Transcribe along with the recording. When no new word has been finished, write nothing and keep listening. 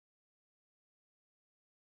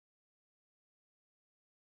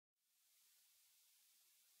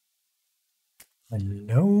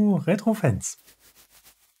Hello, retro fans.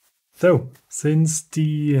 So, since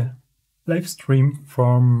the live stream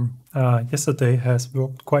from yesterday has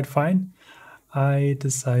worked quite fine, I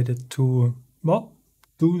decided to, well,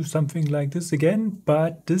 do something like this again,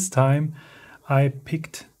 but this time I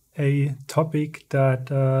picked a topic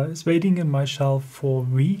that is waiting in my shelf for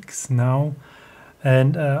weeks now.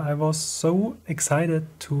 And I was so excited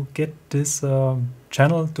to get this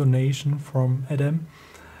channel donation from Adam.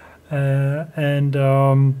 I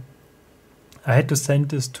had to send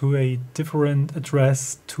this to a different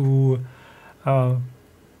address to well,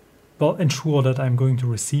 ensure that I'm going to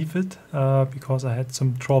receive it because I had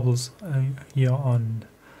some troubles here on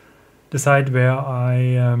the side where I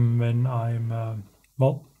am when I'm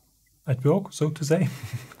well, at work, so to say.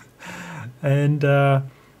 And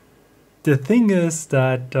the thing is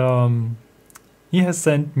that he has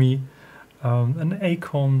sent me an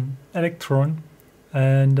Acorn Electron,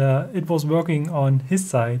 and it was working on his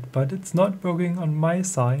side, but it's not working on my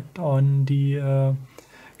side on the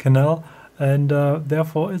canal, and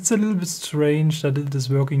therefore it's a little bit strange that it is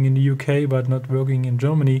working in the UK but not working in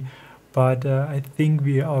Germany. But I think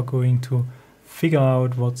we are going to figure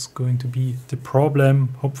out what's going to be the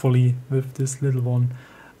problem, hopefully with this little one,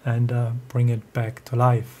 and bring it back to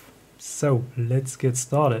life. So let's get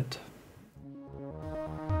started.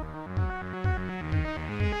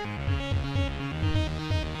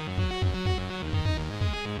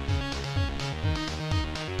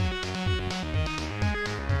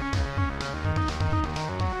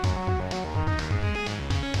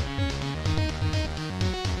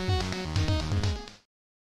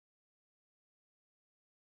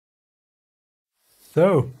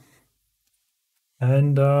 So,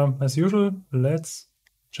 and as usual, let's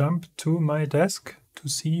jump to my desk to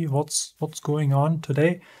see what's going on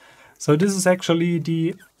today. So this is actually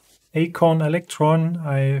the Acorn Electron.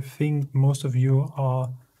 I think most of you are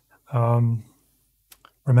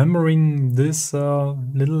remembering this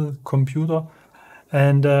little computer,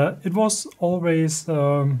 and it was always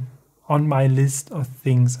on my list of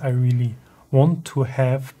things I really want to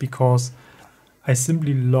have because I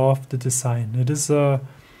simply love the design. It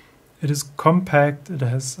is compact. It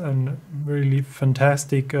has a really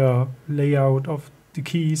fantastic layout of the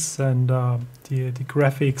keys, and the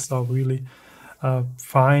graphics are really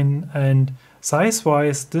fine. And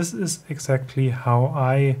size-wise, this is exactly how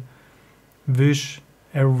I wish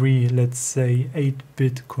every, let's say,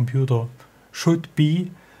 8-bit computer should be.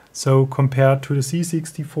 So compared to the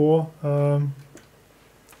C64,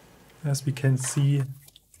 as we can see,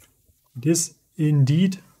 this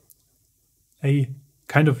indeed a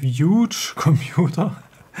kind of huge computer.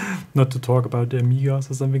 Not to talk about the Amigas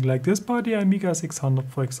or something like this, but the Amiga 600,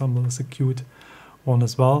 for example, is a cute one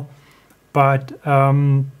as well. But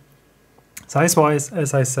size-wise,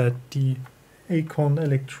 as I said, the Acorn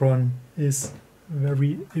Electron is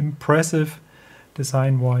very impressive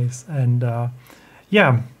design-wise, and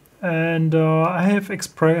yeah, and I have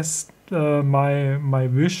expressed my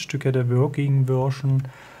wish to get a working version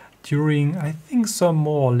during, I think, some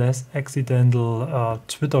more or less accidental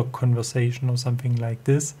Twitter conversation or something like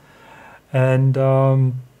this. And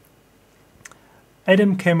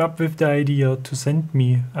Adam came up with the idea to send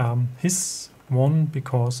me his one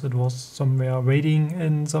because it was somewhere waiting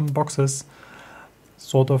in some boxes,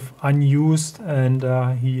 sort of unused, and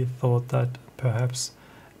he thought that perhaps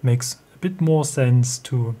makes a bit more sense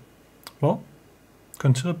to, well,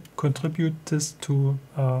 contribute this to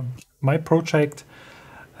my project.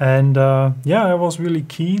 And yeah, I was really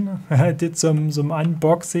keen. I did some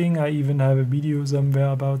unboxing. I even have a video somewhere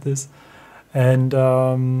about this. And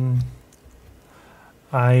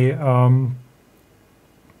I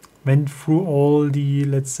went through all the,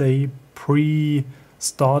 let's say,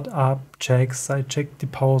 pre-startup checks. I checked the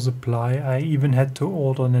power supply. I even had to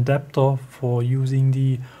order an adapter for using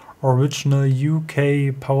the original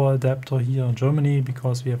UK power adapter here in Germany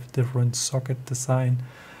because we have a different socket design.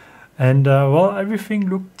 And well, everything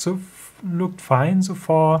looked fine so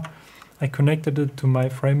far. I connected it to my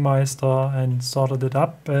FrameMeister and started it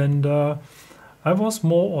up, and I was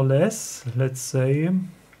more or less, let's say,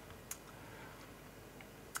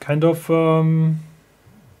 kind of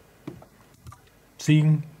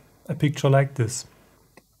seeing a picture like this.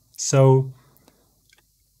 So,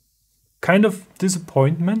 kind of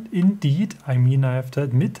disappointment indeed. I mean, I have to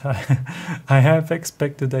admit, I have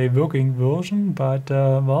expected a working version, but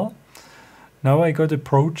well, now I got a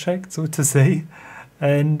project, so to say.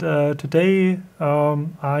 And today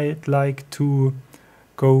I'd like to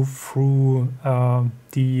go through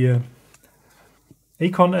the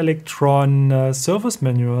Acorn Electron service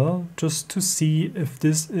manual just to see if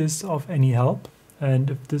this is of any help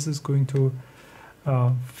and if this is going to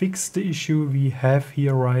fix the issue we have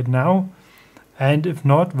here right now. And if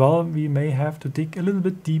not, well, we may have to dig a little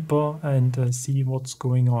bit deeper and see what's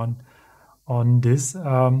going on this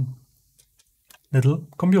little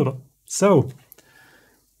computer. So,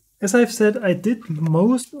 as I've said, I did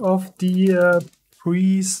most of the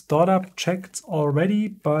pre-startup checks already,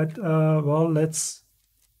 but well, let's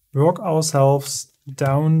work ourselves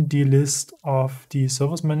down the list of the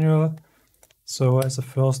service manual. So as a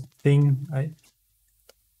first thing, I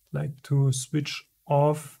like to switch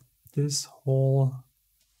off this whole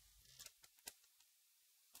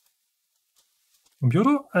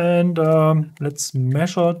computer and let's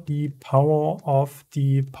measure the power of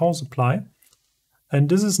the power supply. And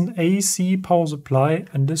this is an AC power supply,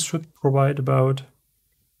 and this should provide about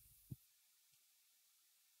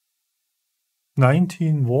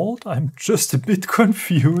 19 volt. I'm just a bit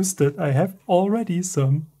confused that I have already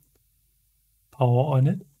some power on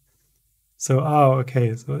it. So,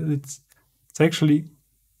 okay, so it's actually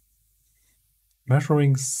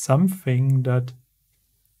measuring something that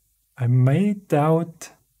I may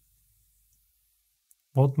doubt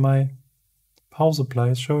what my power supply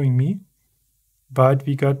is showing me. But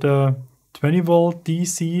we got a 20 volt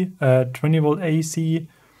DC, 20 volt AC.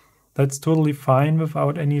 That's totally fine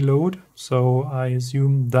without any load. So I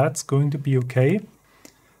assume that's going to be okay.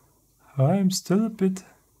 I'm still a bit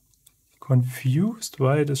confused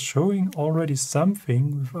why it is showing already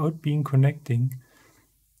something without being connecting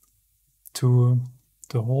to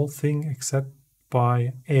the whole thing except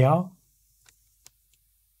by air.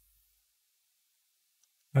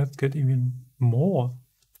 Let's get even more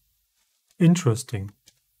interesting.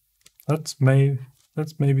 That's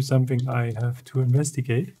maybe something I have to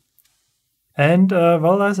investigate. And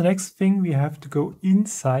well, as the next thing, we have to go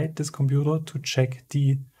inside this computer to check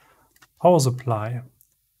the power supply.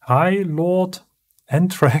 Hi, Lord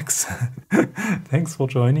Anthrax. Thanks for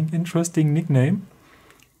joining. Interesting nickname.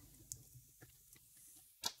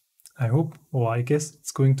 I hope, or I guess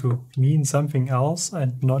it's going to mean something else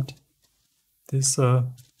and not this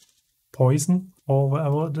poison or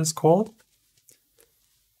whatever it is called.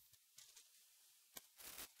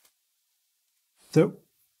 So,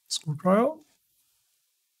 screwdriver.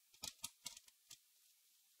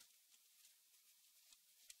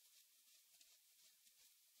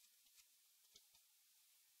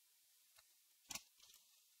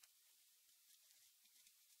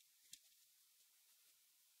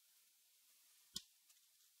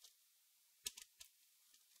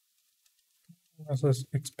 I was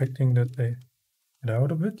expecting that they get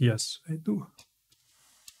out of it. Yes, they do.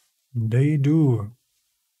 They do.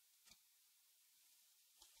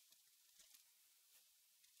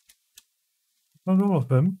 Not all of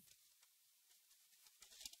them.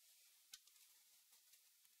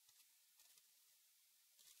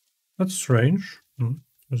 That's strange,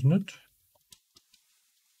 isn't it?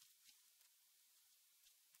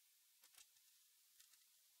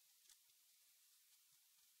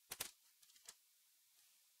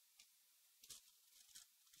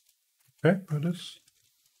 Okay, but is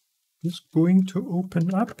this going to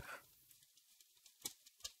open up?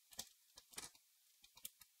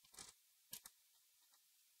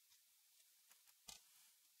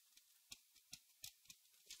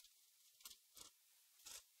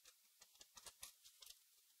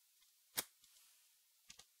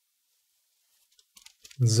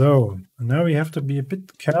 So now we have to be a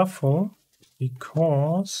bit careful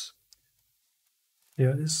because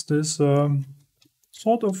there is this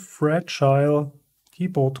sort of fragile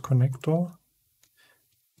keyboard connector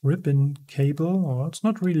ribbon cable, or it's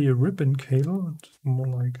not really a ribbon cable, it's more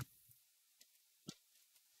like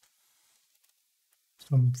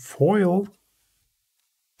some foil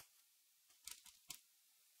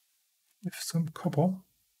with some copper.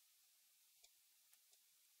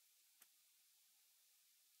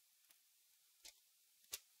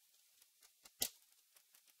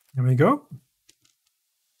 There we go.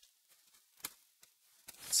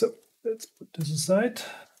 So let's put this aside.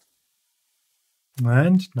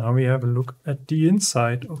 And now we have a look at the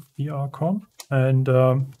inside of the Acorn. And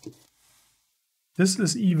this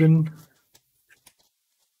is even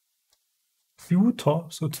cuter,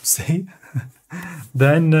 so to say,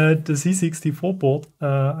 than the C64 board.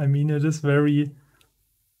 I mean, it is very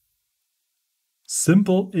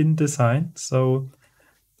simple in design. So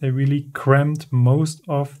they really crammed most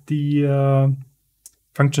of the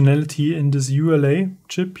functionality in this ULA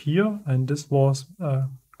chip here, and this was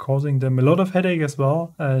causing them a lot of headache as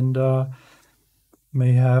well, and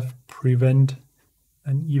may have prevent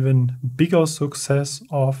an even bigger success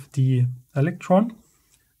of the Electron.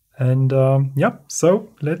 And yeah, so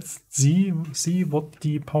let's see what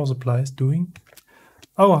the power supply is doing.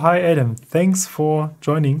 Oh, hi, Adam. Thanks for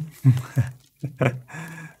joining.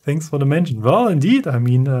 Thanks for the mention. Well, indeed. I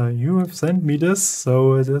mean, you have sent me this,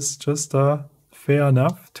 so it is just fair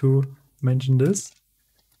enough to mention this.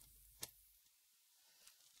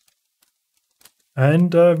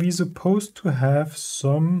 And we're supposed to have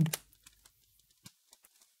some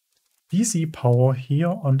DC power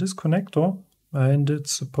here on this connector, and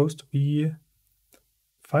it's supposed to be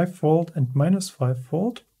 5 volt and minus 5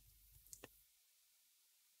 volt.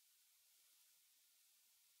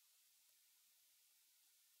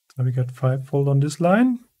 So we got 5 volt on this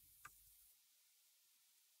line.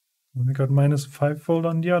 And we got minus 5 volt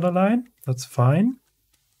on the other line. That's fine.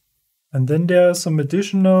 And then there's some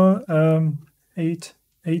additional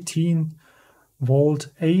 18 volt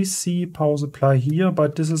AC power supply here,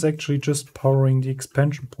 but this is actually just powering the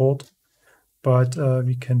expansion port. But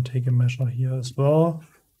we can take a measure here as well,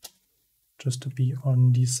 just to be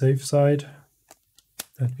on the safe side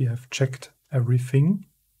that we have checked everything.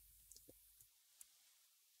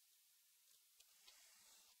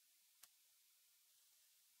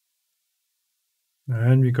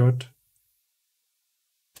 And we got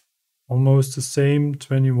almost the same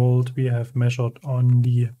 20 volt we have measured on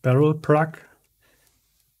the barrel plug.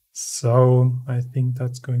 So I think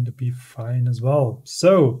that's going to be fine as well.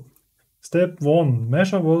 So step 1,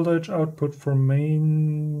 measure voltage output from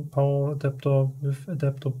main power adapter with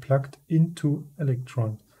adapter plugged into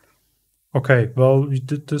Electron. Okay, well, we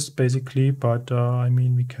did this basically, but I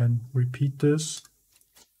mean, we can repeat this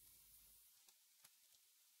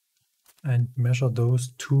and measure those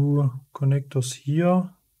two connectors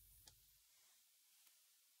here.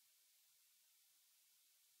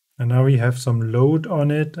 And now we have some load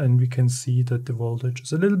on it, and we can see that the voltage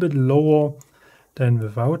is a little bit lower than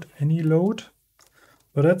without any load.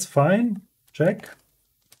 But that's fine. Check.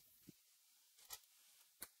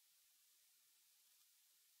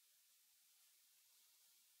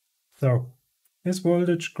 So, is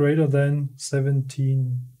voltage greater than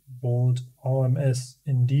 17 volt RMS?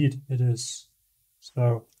 Indeed, it is.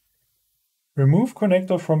 So, remove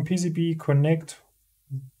connector from PCB, connect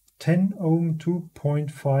 10 ohm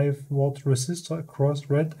 2.5 watt resistor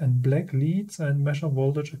across red and black leads and measure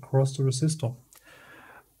voltage across the resistor.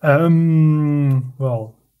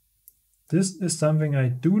 Well, this is something I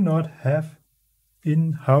do not have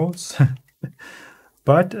in-house,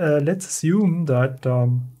 but let's assume that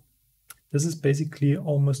this is basically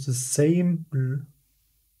almost the same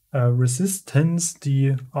resistance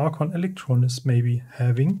the Acorn Electron is maybe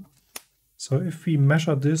having. So if we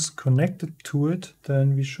measure this connected to it,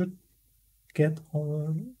 then we should get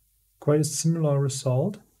quite a similar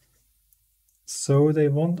result. So they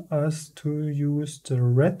want us to use the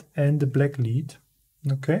red and the black lead.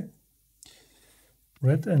 Okay.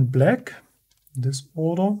 Red and black, this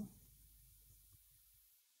order.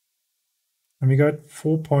 And we got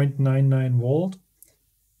 4.99 volt.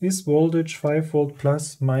 Is voltage 5 volt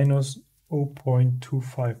plus minus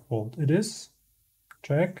 0.25 volt? It is.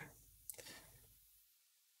 Check.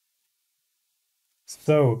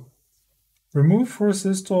 So, remove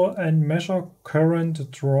resistor and measure current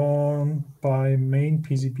drawn by main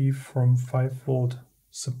PCB from 5 volt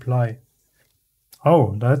supply.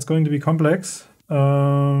 Oh, that's going to be complex.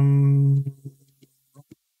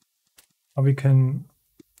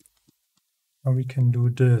 We can do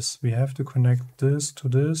this. We have to connect this to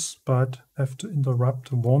this, but have to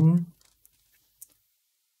interrupt one.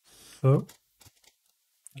 So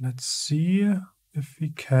let's see if we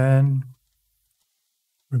can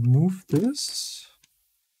remove this.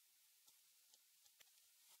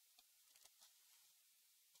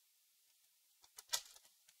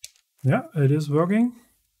 Yeah, it is working.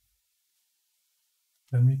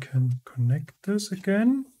 Then we can connect this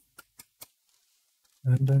again.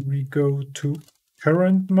 And then we go to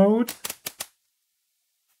current mode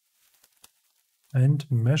and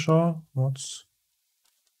measure what's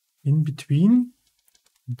in between.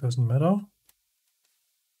 It doesn't matter.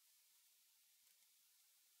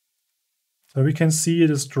 So we can see it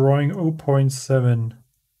is drawing 0.7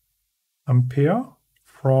 ampere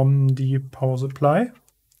from the power supply.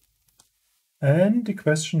 And the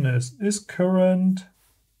question is current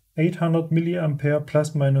 800 milliampere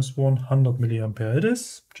plus minus 100 milliampere? It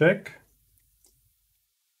is. Check.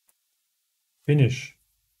 Finish.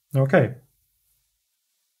 Okay.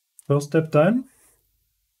 First step done.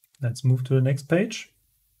 Let's move to the next page.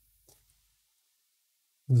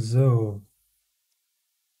 So,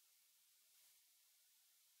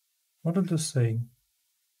 what is this saying?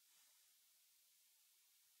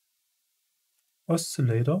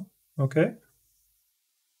 Oscillator. Okay.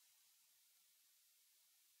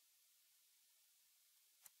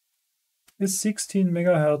 is 16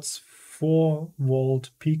 megahertz 4 volt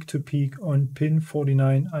peak to peak on pin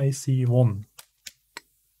 49 IC1.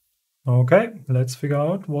 Okay, let's figure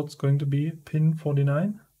out what's going to be pin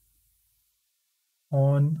 49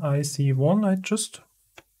 on IC1. I just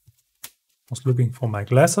was looking for my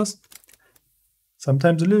glasses.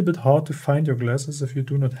 Sometimes a little bit hard to find your glasses if you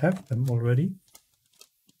do not have them already,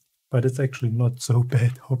 but it's actually not so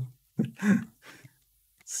bad.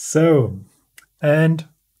 So, and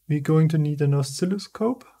we're going to need an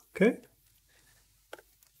oscilloscope, okay?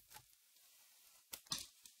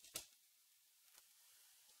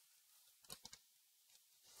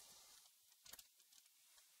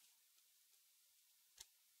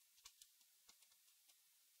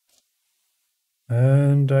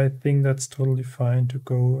 And I think that's totally fine to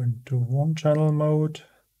go into one channel mode.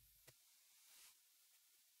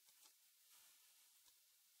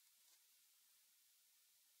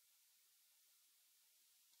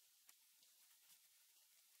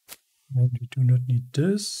 And we do not need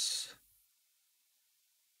this.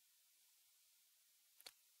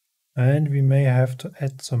 And we may have to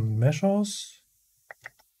add some measures.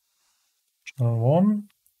 Channel 1,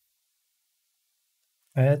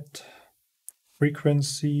 add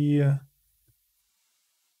frequency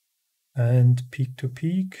and peak to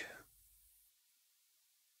peak.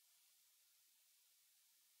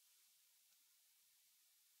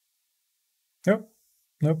 Yep,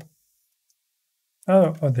 nope.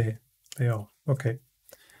 Oh, they are. Okay.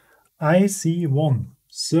 IC1.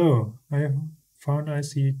 So I found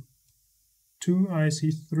IC2,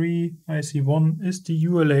 IC3, IC1 is the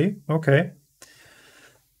ULA. Okay.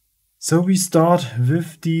 So we start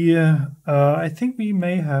with the, I think we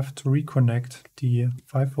may have to reconnect the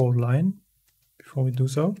 5-volt line before we do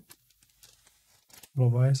so.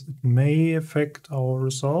 Otherwise, it may affect our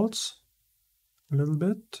results a little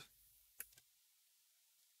bit.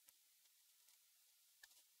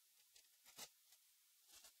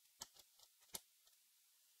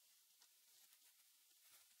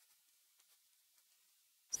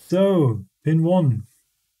 So, pin 1.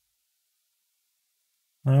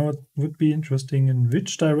 Now it would be interesting in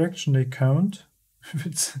which direction they count. If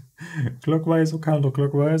it's clockwise or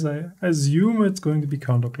counterclockwise, I assume it's going to be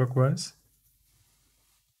counterclockwise.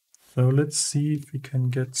 So let's see if we can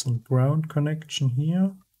get some ground connection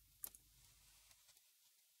here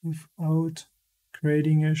without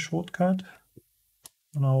creating a shortcut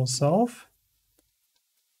on ourselves.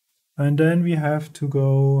 And then we have to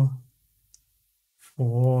go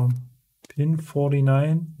for pin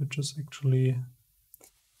 49, which is actually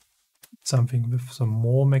something with some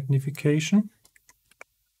more magnification.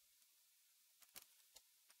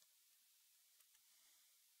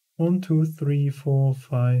 1, 2, 3, 4,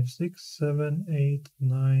 5, 6, 7, 8,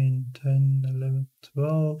 9, 10, 11,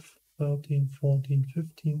 12, 13, 14,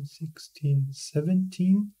 15, 16,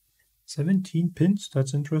 17. 17 pins,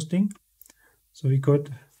 that's interesting. So we got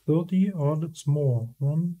 30, or that's more.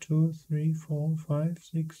 1, 2, 3, 4, 5,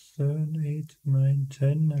 6, 7, 8, 9,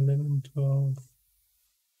 10, 11, 12,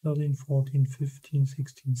 13, 14, 15,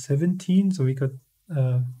 16, 17. So we got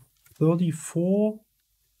 34.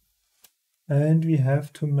 And we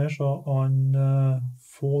have to measure on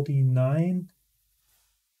 49.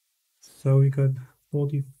 So we got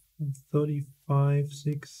 40, 35,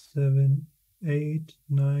 6, 7, 8,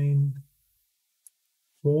 9,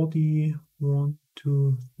 40, 1,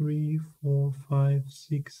 2, 3, 4, 5,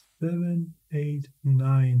 6, 7, 8,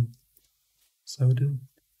 9. So the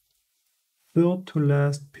third to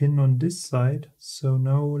last pin on this side. So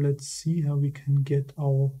now let's see how we can get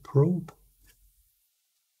our probe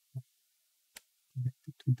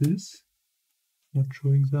connected to this. Not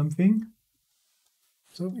showing something.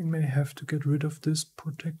 So we may have to get rid of this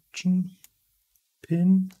protection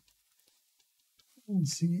pin and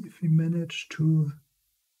see if we manage to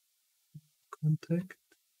contact.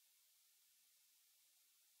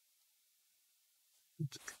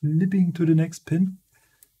 It's clipping to the next pin.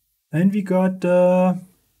 And we got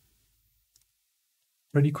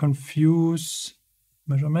pretty confused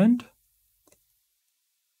measurement.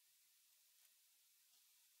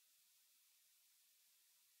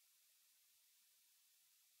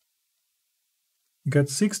 We got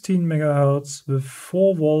 16 megahertz with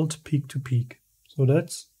 4 volt peak to peak. So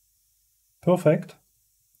that's perfect.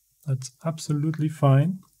 That's absolutely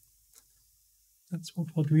fine. That's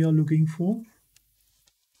what we are looking for.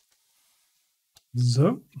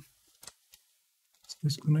 So let's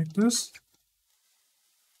disconnect this.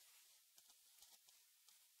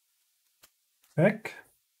 Back.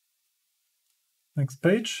 Next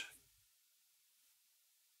page.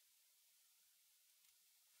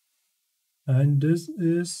 And this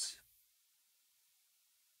is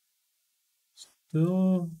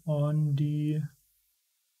still on the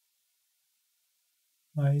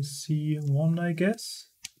IC1, I guess.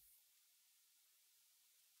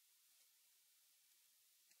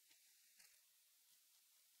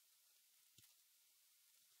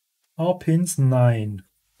 Our pins 9,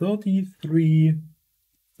 33,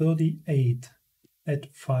 38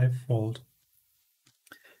 at 5 volt.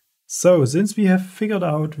 So since we have figured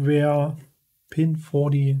out where pin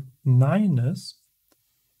 49 is,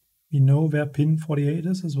 we know where pin 48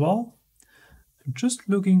 is as well. I'm just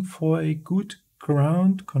looking for a good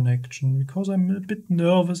ground connection because I'm a bit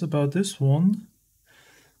nervous about this one,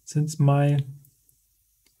 since my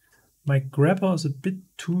grabber is a bit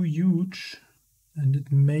too huge and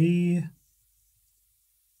it may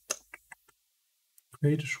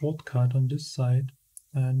create a shortcut on this side,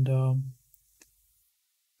 and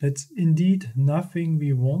that's indeed nothing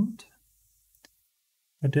we want.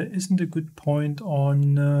 But there isn't a good point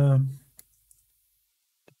on the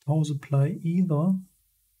power supply either,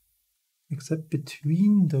 except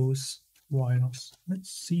between those wires.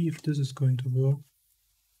 Let's see if this is going to work.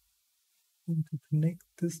 I'm going to connect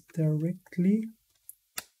this directly.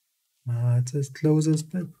 It's as close as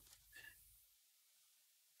that.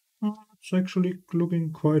 It's actually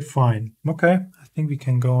looking quite fine. Okay, I think we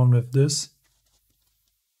can go on with this.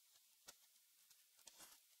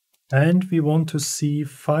 And we want to see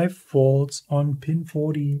 5 volts on pin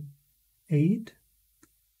 48.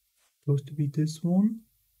 Supposed to be this one.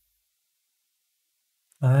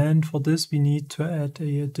 And for this we need to add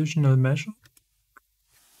an additional measure.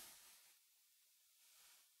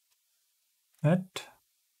 At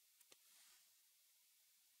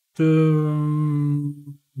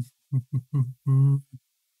the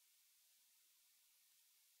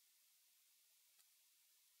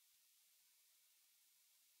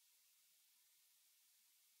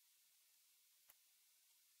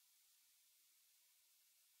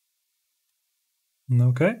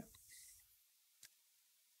okay.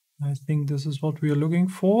 I think this is what we are looking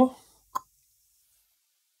for.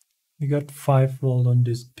 We got 5 volt on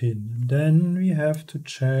this pin. And then we have to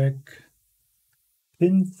check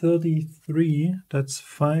pin 33, that's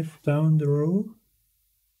 5 down the row.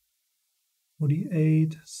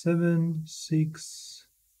 48, 7, 6,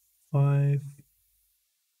 5,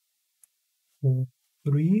 4,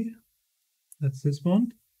 3. That's this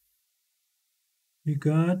one. We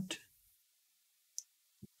got,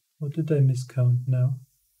 what did I miscount now?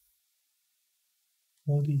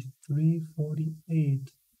 43,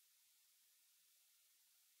 48.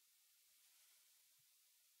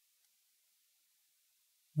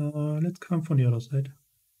 Let's come from the other side.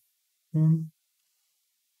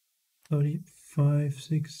 35,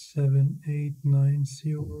 6, 7, 8, 9,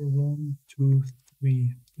 0, 1, 2,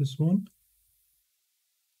 3. This one.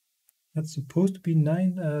 That's supposed to be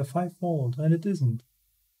 5 volt, and it isn't.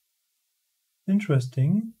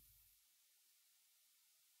 Interesting.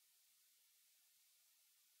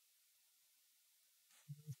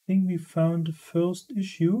 I think we found the first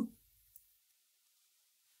issue.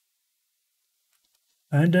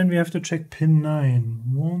 And then we have to check pin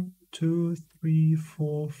 9. 1, 2, 3,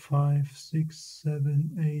 4, 5, 6,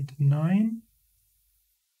 7, 8, 9.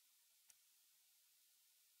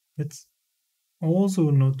 It's also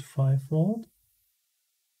not 5 volt.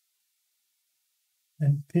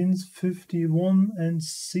 And pins 51 and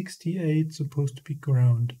 68 supposed to be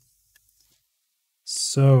ground.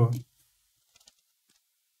 So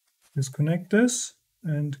disconnect this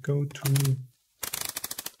and go to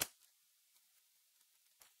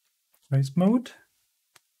race mode.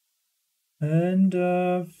 And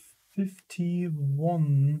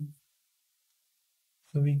 51.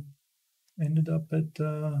 So we ended up at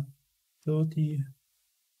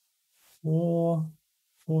 34,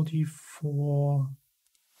 44,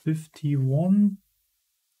 51.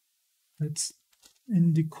 That's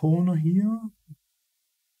in the corner here.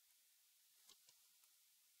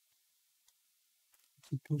 It's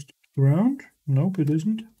supposed to be ground. Nope, it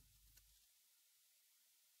isn't.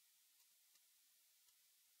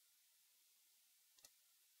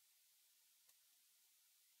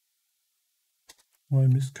 I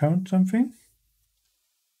miscount something.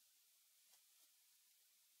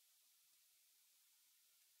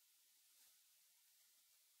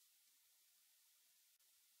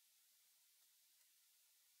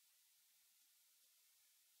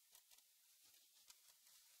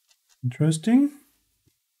 Interesting.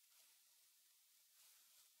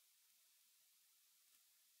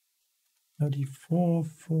 34,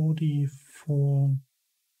 44,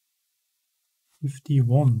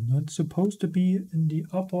 51. That's supposed to be in the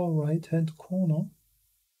upper right hand corner.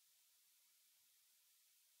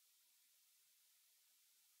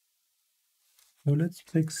 So let's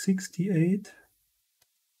pick 68.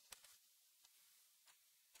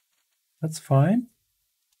 That's fine.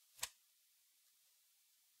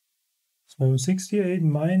 So 68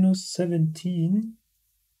 minus 17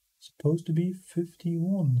 is supposed to be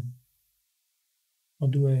 51. Or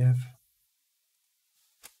do I have...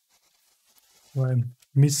 Or I'm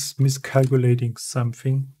miscalculating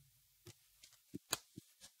something.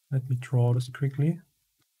 Let me draw this quickly.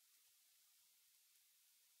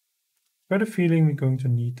 Got a feeling we're going to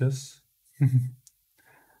need this.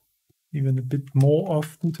 Even a bit more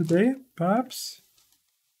often today, perhaps.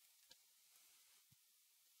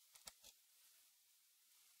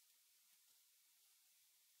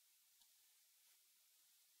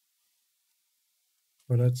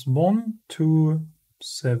 So that's 1 to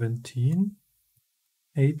 17,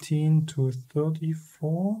 18 to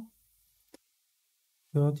 34,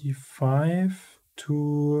 35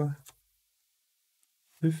 to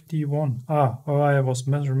 51. Oh, I was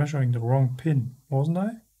measuring the wrong pin, wasn't I?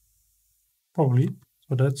 Probably.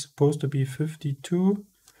 So that's supposed to be 52,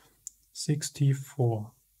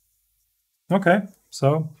 64. Okay,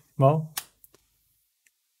 so, well,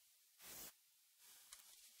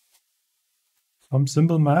 some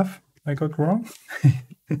simple math I got wrong.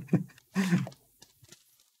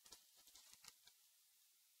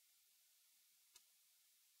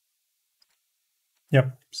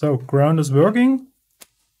 Yep, so ground is working.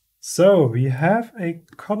 So we have a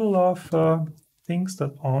couple of things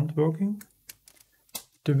that aren't working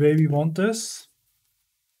the way we want this.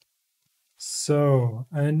 So,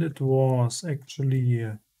 and it was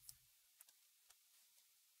actually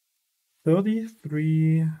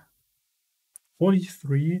 33,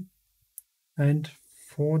 43, and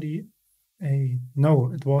 48.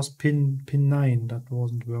 No, it was pin 9 that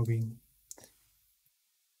wasn't working.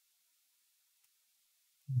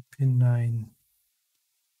 Pin 9.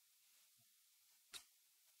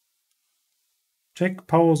 Check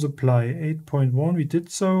power supply 8.1. We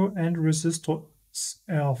did so, and resistor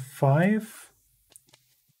R5,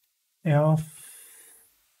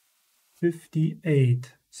 R58.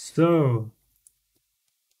 So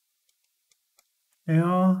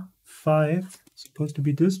R5 is supposed to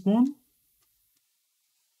be this one.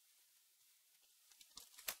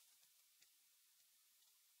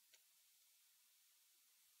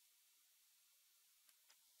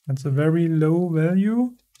 That's a very low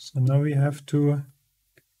value. So now we have to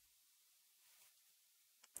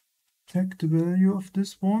check the value of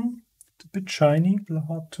this one. It's a bit shiny, a little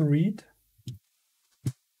hard to read.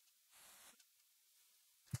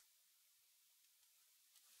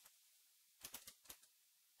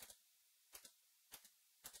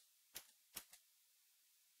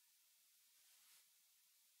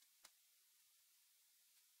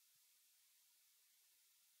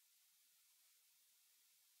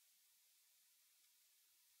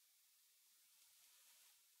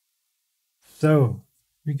 So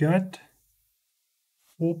we got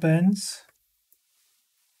 4 bands.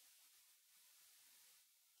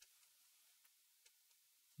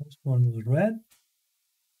 First one is red.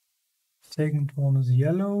 Second one is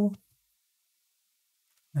yellow.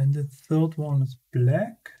 And the third one is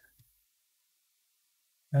black.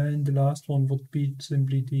 And the last one would be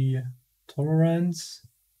simply the tolerance.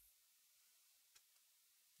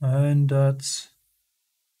 And that's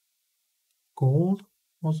gold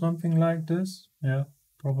or something like this. Yeah,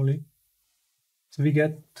 probably. So we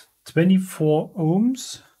get 24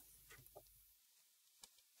 ohms.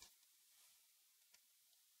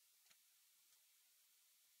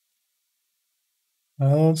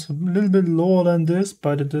 It's a little bit lower than this,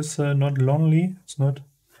 but it is not lonely. It's not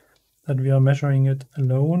that we are measuring it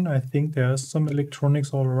alone. I think there are some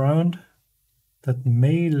electronics all around that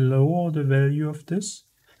may lower the value of this.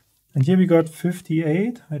 And here we got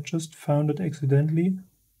 58. I just found it accidentally.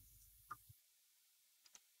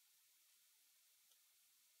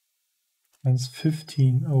 That's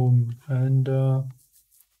 15 ohm. And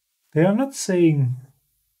they are not saying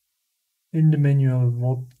in the manual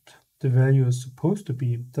what the value is supposed to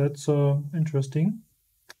be. That's interesting.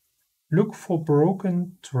 Look for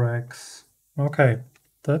broken tracks. Okay,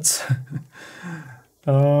 that's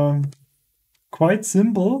quite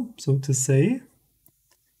simple, so to say.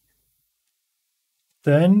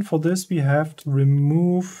 Then for this we have to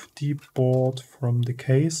remove the board from the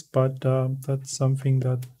case, but that's something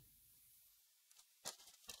that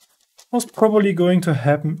was probably going to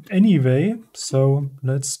happen anyway, so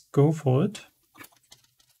let's go for it.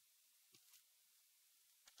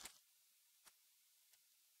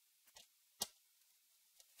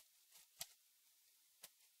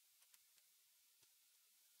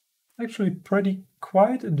 Actually pretty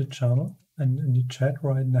quiet in the channel and in the chat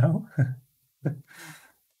right now. I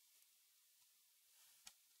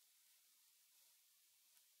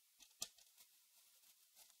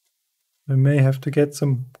may have to get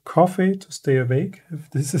some coffee to stay awake if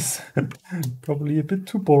this is probably a bit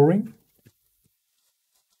too boring.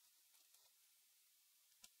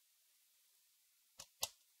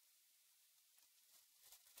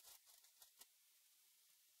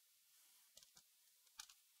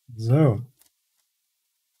 So,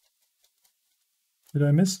 did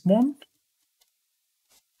I miss one?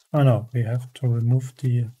 Oh no, we have to remove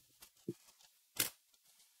the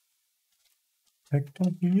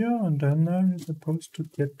vector here, and then I'm supposed to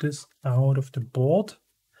get this out of the board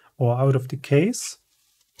or out of the case.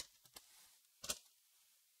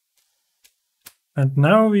 And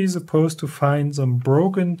now we're supposed to find some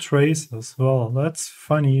broken traces. Well, that's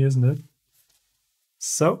funny, isn't it?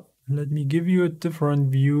 So, let me give you a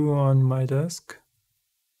different view on my desk.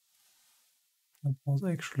 That was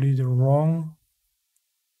actually the wrong.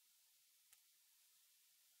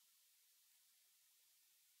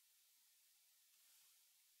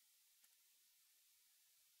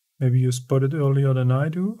 Maybe you spotted earlier than I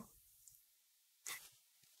do.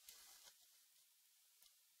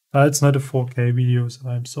 It's not a 4K video, so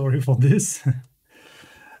I'm sorry for this.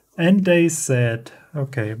 And they said,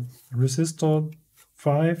 okay, resistor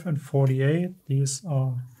 5 and 48, these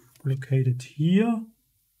are located here.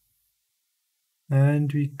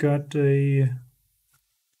 And we got a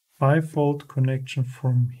 5-volt connection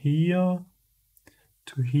from here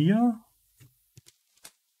to here.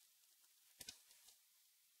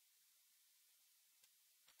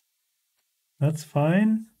 That's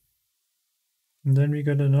fine. And then we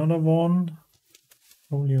got another one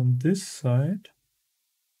only on this side,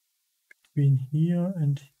 between here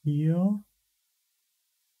and here.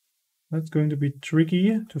 That's going to be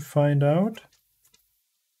tricky to find out.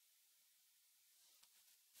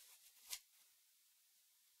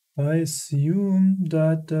 I assume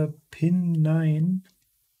that pin 9,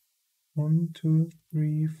 1, 2,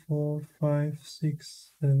 3, 4, 5,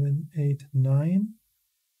 6, 7, 8, 9.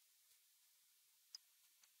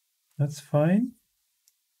 That's fine.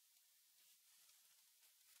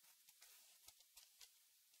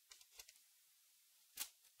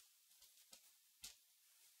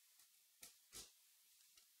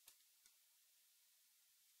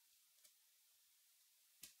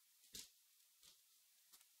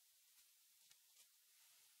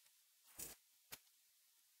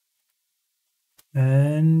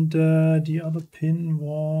 And the other pin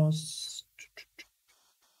was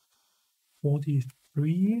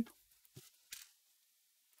 43.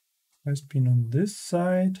 Has been on this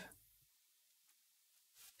side.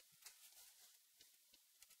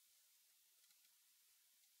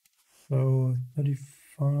 So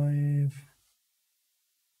 35.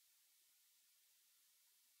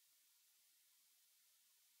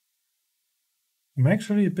 I'm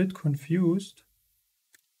actually a bit confused.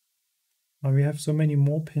 Now we have so many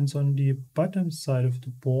more pins on the bottom side of the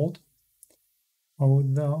board.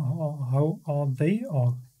 How are they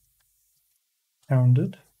all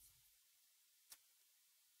counted?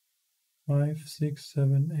 5, 6,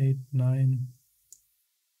 7, 8, 9,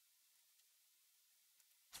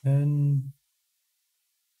 10,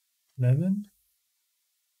 11.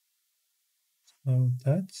 So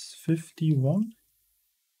that's 51.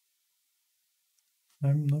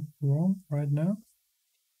 I'm not wrong right now.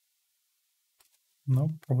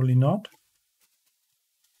 No, probably not.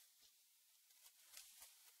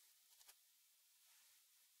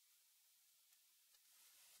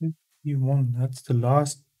 51, that's the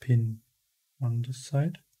last pin on this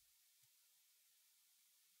side.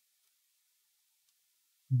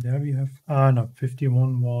 There we have, no,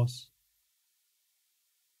 51 was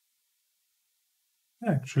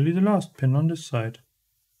actually the last pin on this side.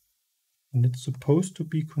 And it's supposed to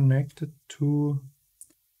be connected to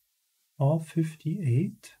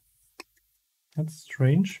R58. That's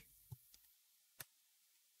strange.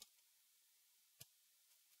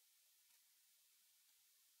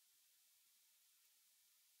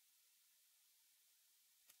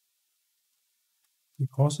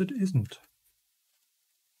 Because it isn't.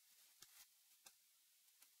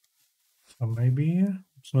 So maybe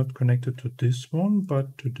it's not connected to this one,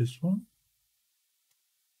 but to this one.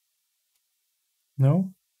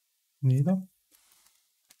 No, neither.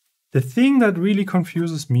 The thing that really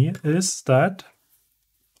confuses me is that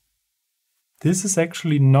this is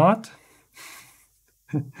actually not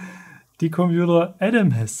the computer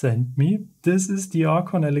Adam has sent me. This is the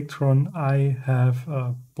Acorn Electron I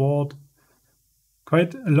have bought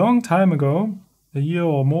quite a long time ago, a year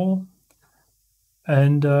or more.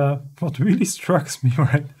 And what really strikes me,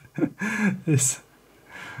 right, is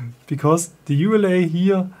because the ULA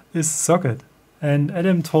here is socket. And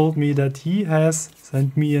Adam told me that he has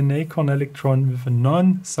sent me an Acorn Electron with a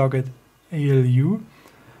non-socket ALU,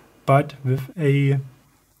 but with a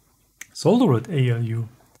soldered ALU.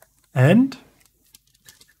 And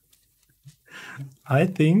I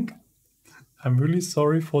think I'm really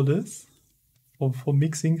sorry for this, for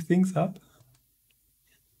mixing things up.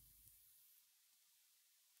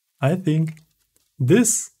 I think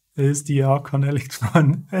this is the Acorn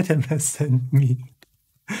Electron Adam has sent me.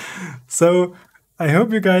 So I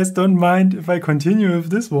hope you guys don't mind if I continue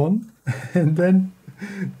with this one and then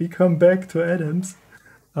we come back to Adam's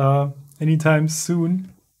anytime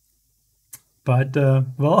soon. But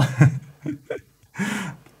well,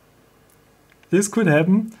 this could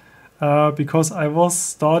happen because I was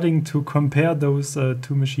starting to compare those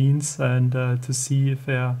two machines and to see if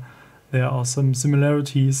there are some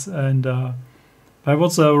similarities, and by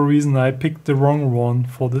whatsoever reason I picked the wrong one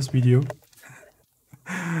for this video.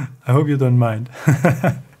 I hope you don't mind.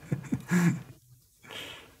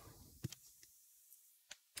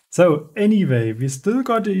 So anyway, we still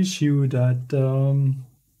got the issue that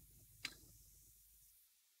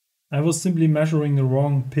I was simply measuring the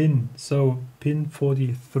wrong pin. So pin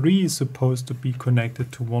 43 is supposed to be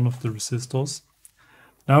connected to one of the resistors.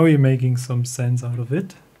 Now we're making some sense out of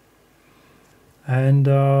it.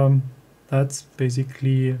 And that's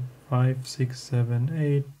basically 5, 6, 7,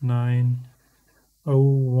 8, 9, 0,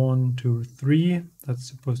 1, 2, 3. That's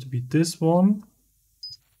supposed to be this one.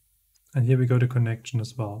 And here we got a connection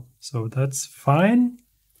as well. So that's fine.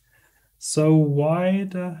 So why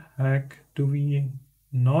the heck do we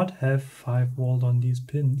not have 5 volt on these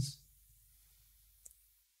pins?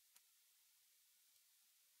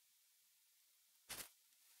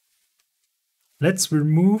 Let's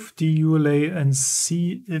remove the ULA and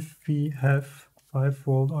see if we have 5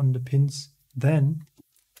 volt on the pins then.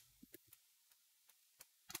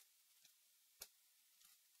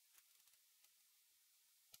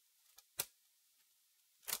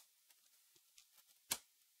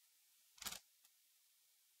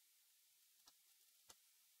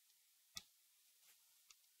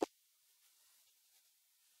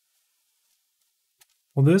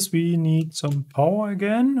 For this we need some power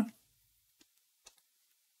again.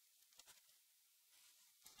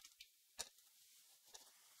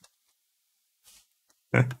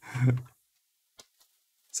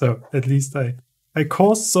 So at least I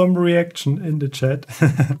caused some reaction in the chat.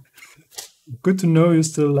 Good to know you're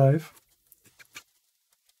still alive.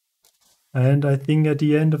 And I think at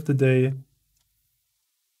the end of the day,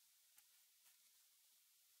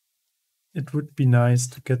 it would be nice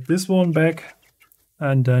to get this one back,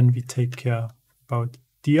 and then we take care about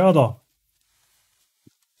the other.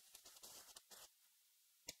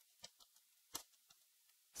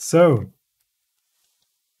 So,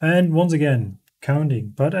 and once again,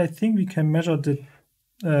 counting. But I think we can measure the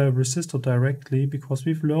resistor directly because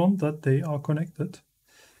we've learned that they are connected.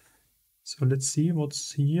 So let's see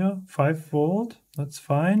what's here. 5 volt, that's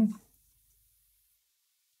fine.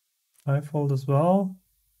 5 volt as well.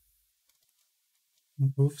 On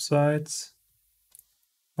both sides.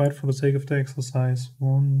 Right, for the sake of the exercise.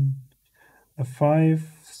 5,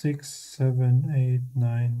 6, 7, 8,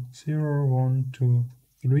 9, 0, 1, 2,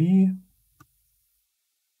 3.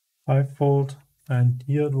 5 volt, and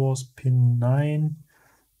here it was pin 9.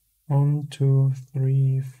 1, 2,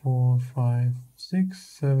 3, 4, 5,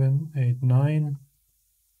 6, 7, 8, 9.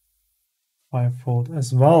 5 volt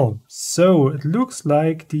as well. So it looks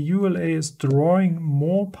like the ULA is drawing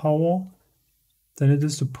more power than it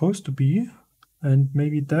is supposed to be. And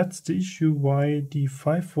maybe that's the issue why the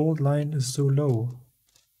 5 volt line is so low.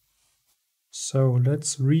 So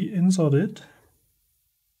let's reinsert it.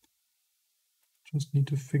 Just need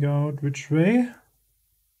to figure out which way. I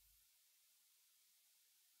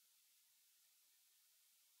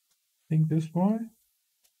think this way.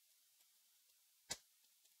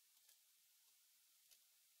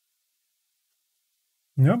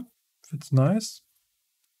 Yep, fits nice.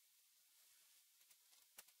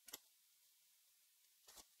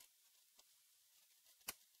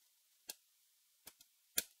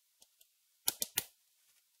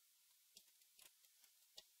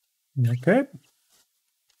 Okay.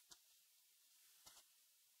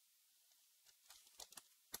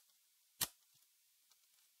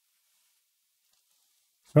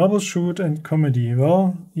 Troubleshoot and comedy.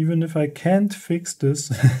 Well, even if I can't fix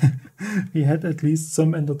this, we had at least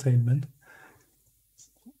some entertainment.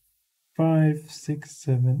 5, 6,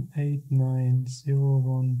 7, 8, 9, 0,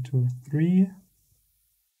 1, 2, 3.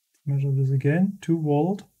 Measure this again. 2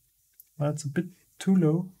 volt. That's a bit too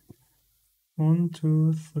low. 1,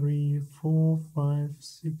 2, 3, 4, 5,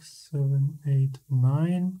 6, 7, 8,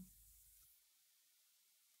 9.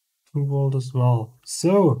 2 volt as well.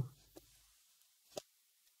 So,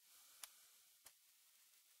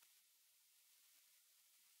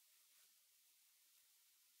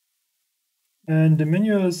 and the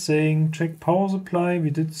manual is saying check power supply.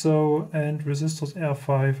 We did so, and resistors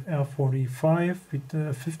R5, R45, we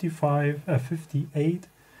did 55, 58.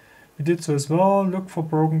 We did so as well. Look for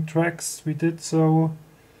broken tracks. We did so.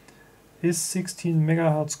 Is 16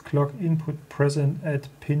 megahertz clock input present at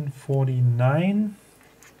pin 49?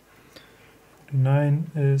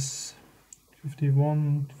 49 is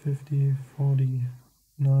 51, 50,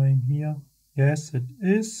 49 here. Yes, it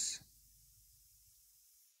is.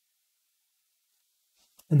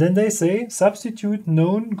 And then they say substitute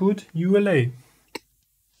known good ULA.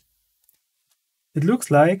 It looks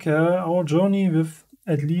like our journey with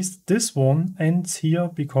at least this one ends here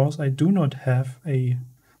because I do not have a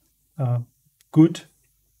good,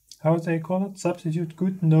 how do they call it? Substitute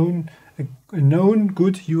good known, a known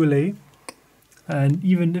good ULA. And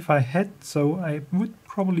even if I had, so I would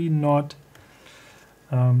probably not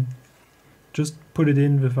just put it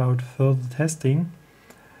in without further testing,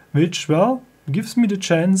 which, well, gives me the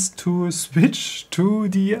chance to switch to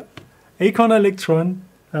the Acorn Electron,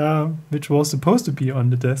 which was supposed to be on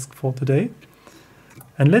the desk for today.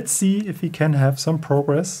 And let's see if we can have some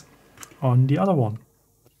progress on the other one.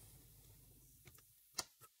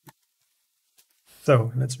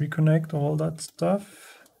 So let's reconnect all that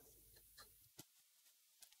stuff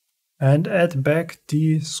and add back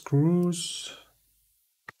the screws.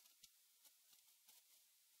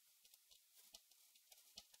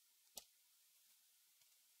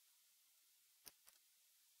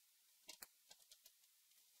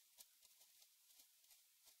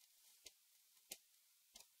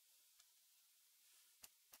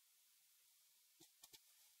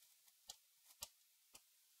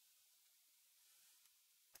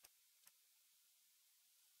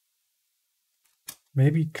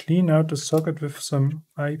 Maybe clean out the socket with some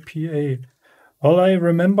IPA. Well, I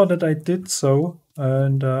remember that I did so,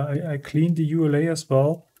 and I cleaned the ULA as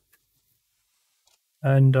well.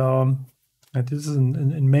 And this is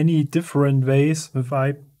in many different ways with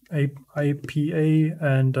IPA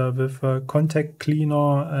and with a contact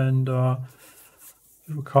cleaner and a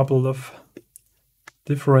couple of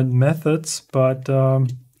different methods, but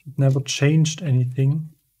it never changed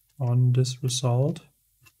anything on this result.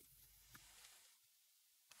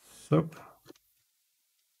 So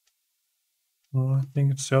I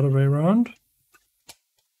think it's the other way around.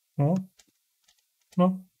 No,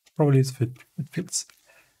 probably it fits.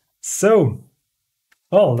 So,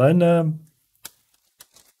 well, then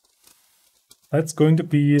that's going to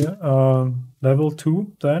be level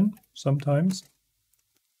 2 then, sometimes.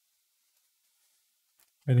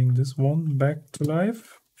 Getting this one back to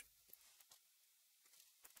life.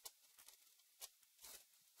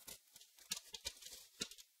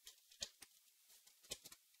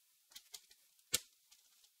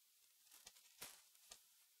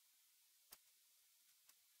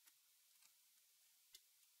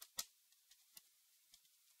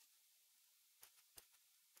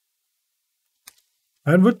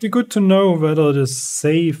 And it would be good to know whether it is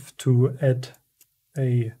safe to add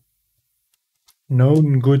a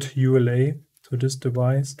known good ULA to this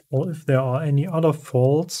device, or if there are any other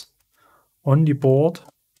faults on the board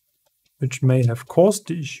which may have caused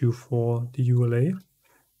the issue for the ULA,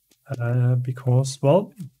 because,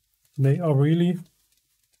 well, they are really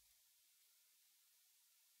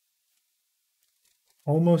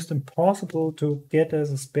almost impossible to get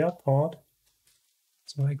as a spare part.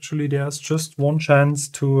 So actually there's just one chance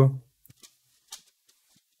to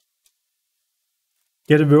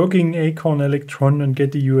get a working Acorn Electron and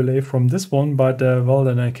get the ULA from this one, but well,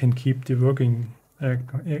 then I can keep the working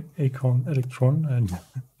Acorn Electron and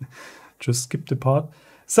just skip the part.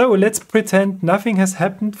 So let's pretend nothing has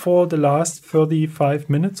happened for the last 35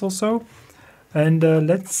 minutes or so, and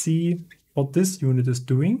let's see what this unit is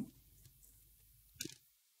doing.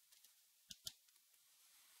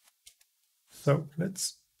 So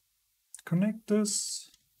let's connect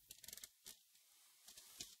this.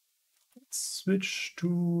 Let's switch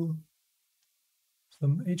to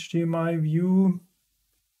some HDMI view.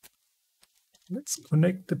 Let's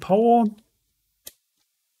connect the power.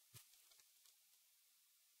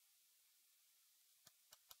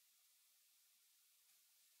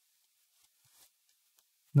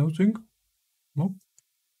 No sync? No.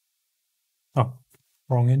 Oh,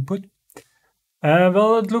 wrong input.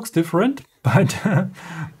 Well, it looks different, but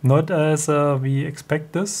not as we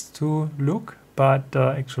expect this to look, but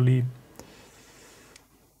actually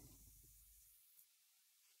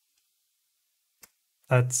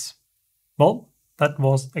that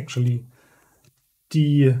was actually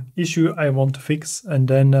the issue I want to fix. And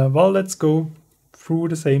then, let's go through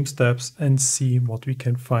the same steps and see what we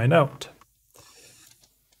can find out.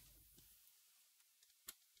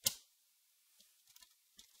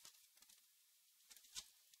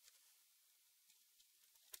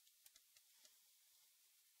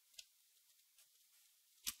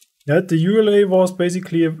 Yeah, the ULA was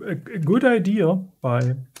basically a good idea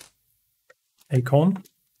by Acorn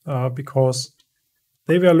because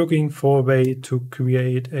they were looking for a way to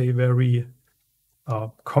create a very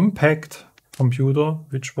compact computer,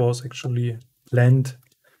 which was actually planned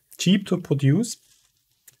cheap to produce.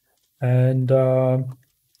 And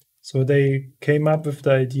so they came up with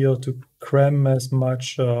the idea to cram as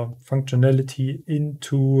much functionality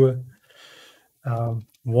into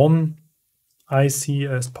one IC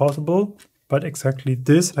as possible. But exactly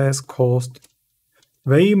this has caused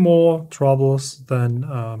way more troubles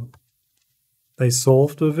than they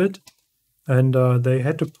solved with it. And they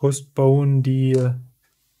had to postpone the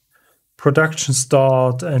production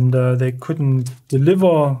start, and they couldn't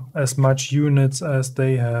deliver as much units as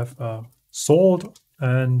they have sold.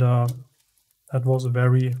 And that was a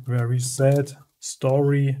very, very sad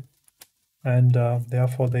story. And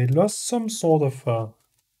therefore they lost some sort of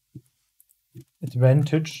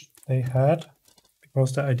advantage they had,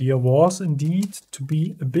 because the idea was indeed to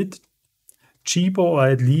be a bit cheaper, or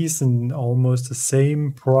at least in almost the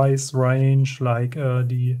same price range like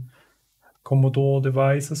the Commodore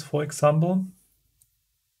devices, for example.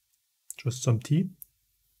 Just some tea.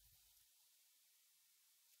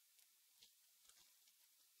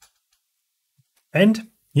 And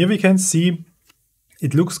here we can see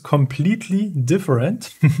it looks completely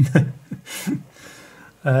different.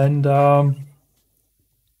 And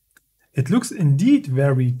it looks indeed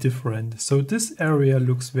very different. So this area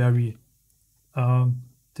looks very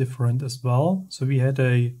different as well. So we had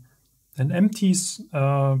an empty,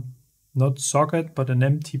 not socket, but an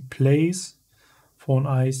empty place for an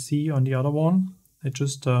IC on the other one. I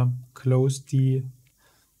just closed the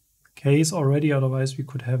case already, otherwise we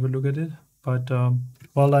could have a look at it. But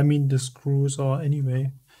well, I mean, the screws are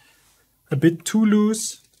anyway a bit too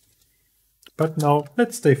loose. But now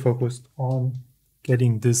let's stay focused on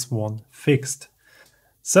getting this one fixed.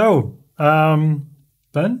 So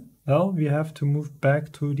then, well, we have to move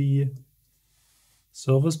back to the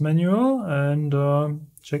service manual and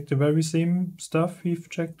check the very same stuff we've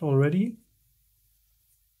checked already.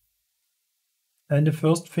 And the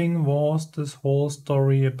first thing was this whole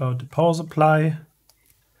story about the power supply.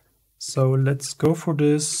 So let's go for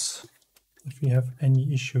this. If we have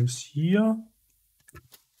any issues here.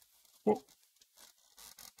 Oh.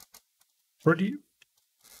 Pretty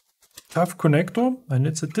tough connector, and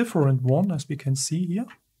it's a different one, as we can see here.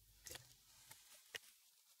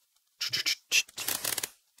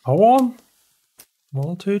 Power,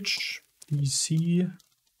 voltage, DC.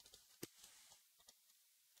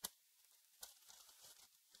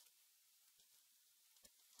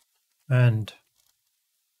 And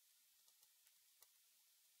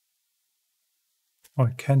I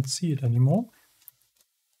can't see it anymore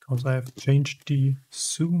because I have changed the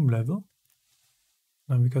zoom level.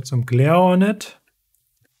 Now we got some glare on it.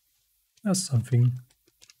 There's something,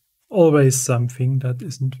 always something that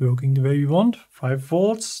isn't working the way we want. 5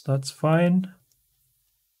 volts, that's fine.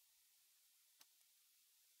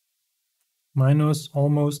 Minus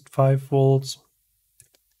almost 5 volts.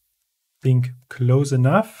 Think close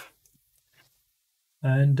enough.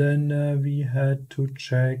 And then we had to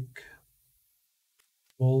check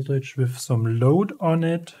voltage with some load on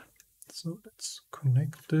it. So let's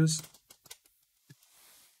connect this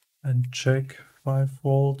and check 5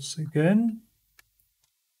 volts again.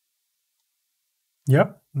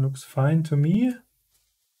 Yep, looks fine to me.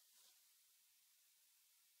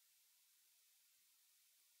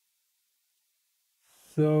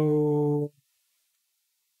 So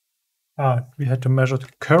we had to measure the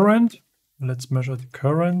current. Let's measure the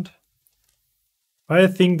current. I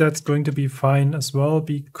think that's going to be fine as well,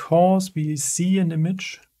 because we see an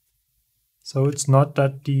image. So it's not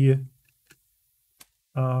that the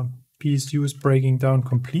PSU is breaking down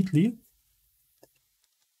completely.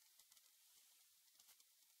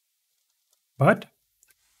 But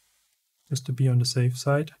just to be on the safe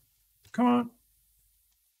side, come on.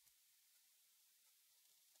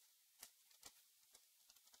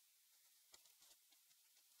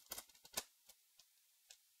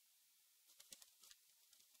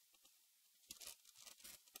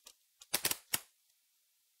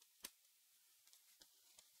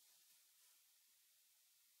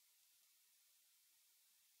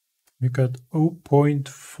 We got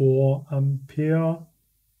 0.4 ampere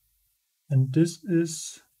And this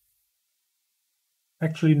is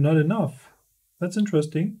actually not enough. That's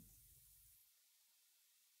interesting.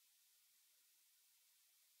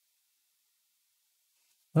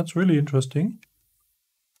 That's really interesting.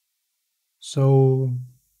 So,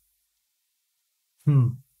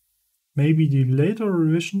 maybe the later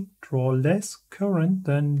revision draw less current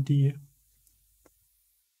than the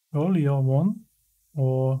earlier one,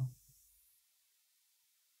 or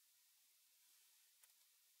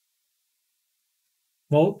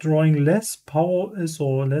well, drawing less power is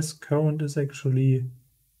or less current is actually,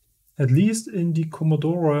 at least in the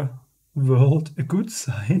Commodore world, a good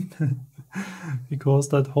sign because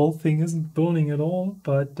that whole thing isn't burning at all,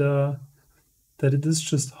 but that it is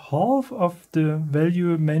just half of the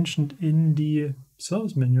value mentioned in the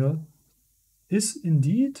service manual is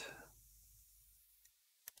indeed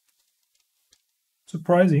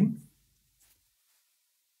surprising.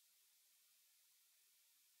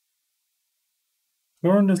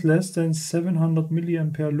 Current is less than 700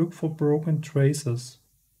 milliampere. Look for broken traces.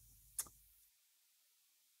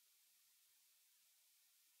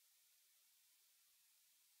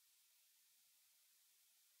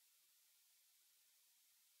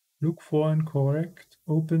 Look for incorrect.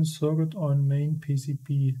 Open circuit on main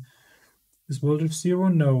PCB. Is voltage 0?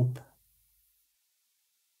 Nope.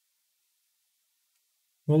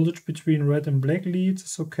 Voltage between red and black leads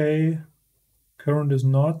is okay. Current is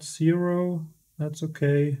not 0. That's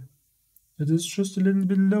okay. It is just a little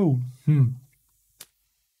bit low.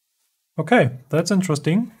 Okay, that's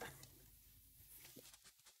interesting.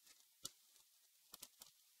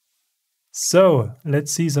 So,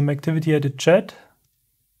 let's see some activity at the chat.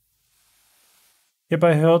 Yep,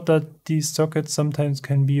 I heard that these sockets sometimes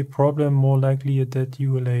can be a problem, more likely at that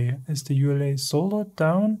ULA. Is the ULA soldered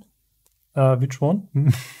down? Which one?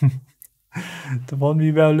 The one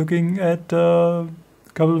we were looking at a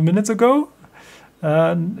couple of minutes ago?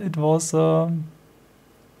 And it was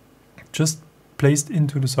just placed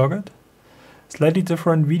into the socket. Slightly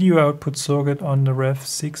different video output circuit on the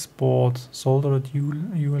Rev6 board, soldered at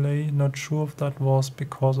ULA. Not sure if that was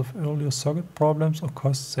because of earlier socket problems or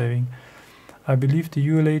cost saving. I believe the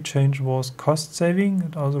ULA change was cost saving.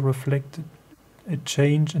 It also reflected a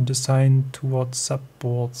change in design towards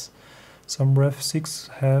subboards. Some Rev6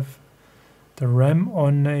 have the RAM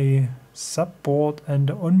on a subboard and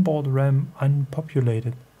the onboard RAM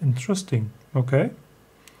unpopulated. Interesting. Okay.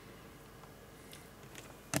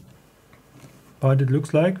 But it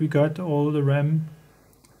looks like we got all the RAM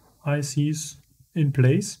ICs in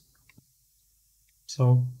place.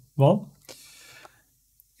 So, well,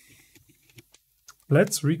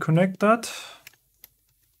 let's reconnect that.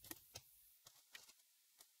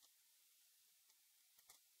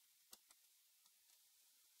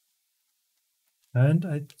 And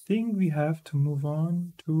I think we have to move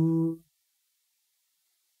on to...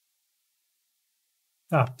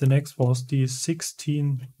 the next was the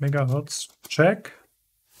 16 megahertz check.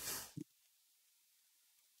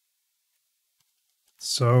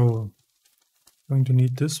 So, going to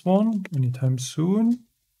need this one anytime soon.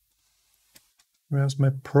 Where's my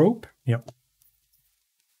probe? Yep.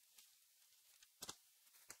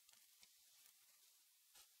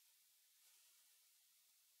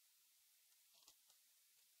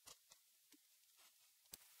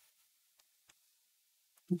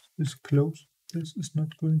 This is close. This is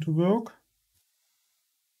not going to work.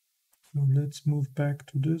 So let's move back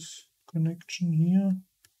to this connection here.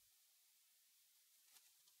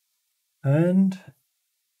 And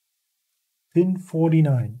pin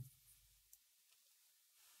 49.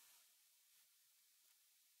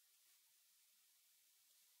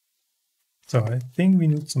 So I think we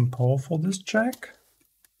need some power for this jack.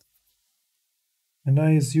 And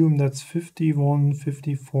I assume that's 51,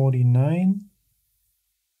 50, 49.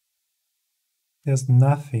 There's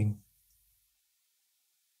nothing.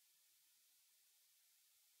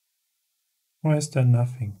 Why is there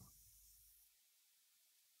nothing?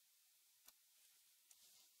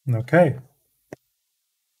 Okay.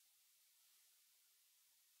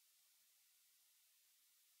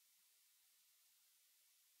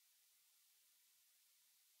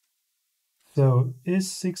 So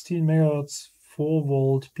is 16 megahertz 4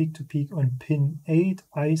 volt peak to peak on pin 8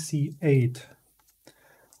 IC8.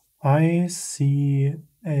 IC8.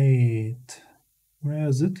 Where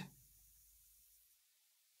is it?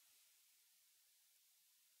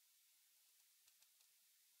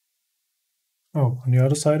 Oh, on the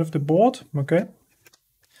other side of the board. Okay.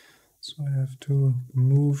 So I have to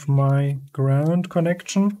move my ground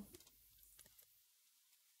connection.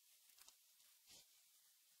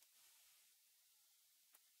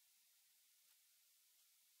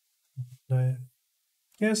 I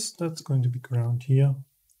Yes, that's going to be ground here.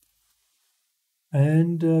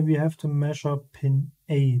 And we have to measure pin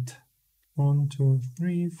 8. 1, 2,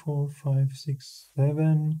 3, 4, 5, 6,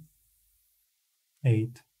 7,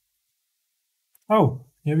 8. Oh,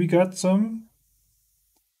 here we got some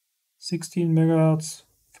 16 megahertz,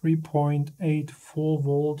 3.84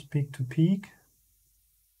 volt peak to peak.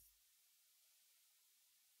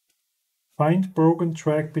 Find broken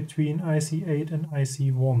track between IC8 and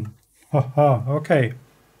IC1. Haha, okay.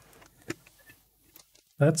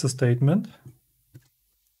 That's a statement.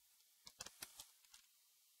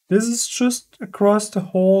 This is just across the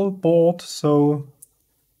whole board, so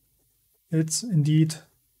it's indeed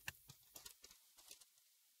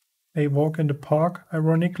a walk in the park,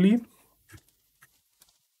 ironically.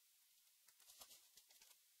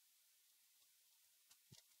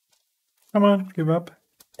 Come on, give up.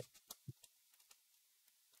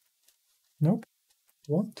 Nope.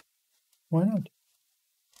 What? Why not?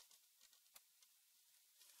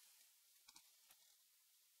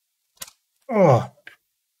 Oh,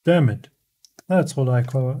 damn it. That's what I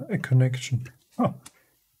call a connection. Oh.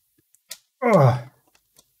 Oh.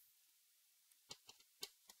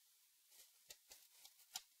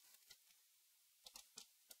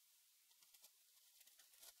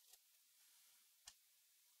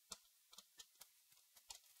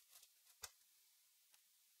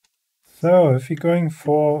 So, if you're going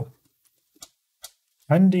for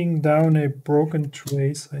hunting down a broken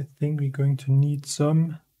trace, I think we're going to need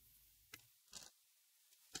some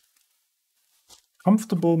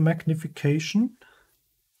comfortable magnification.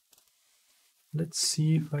 Let's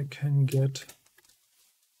see if I can get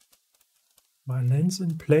my lens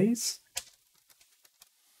in place.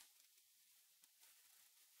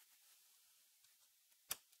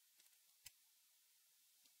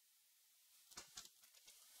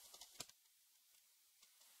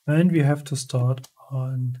 And we have to start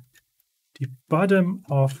on the bottom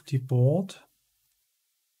of the board.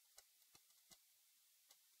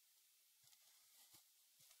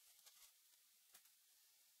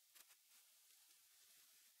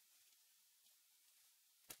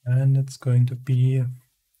 And it's going to be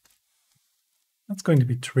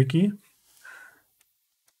tricky.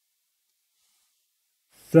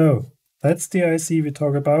 So that's the IC we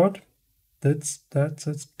talk about. That's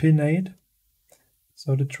pin 8.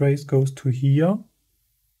 So the trace goes to here.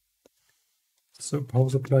 So power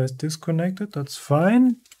supply is disconnected. That's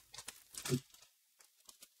fine.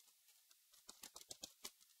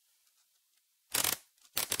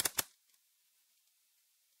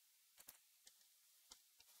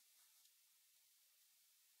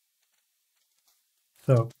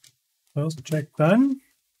 So first check done.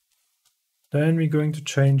 Then we're going to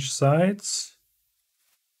change sides.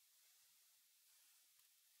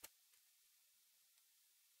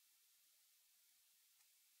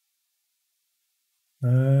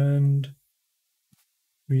 And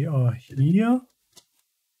we are here.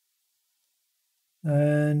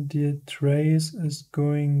 And the trace is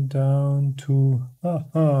going down to,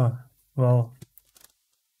 well,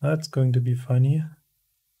 that's going to be funny.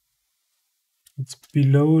 It's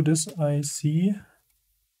below this IC.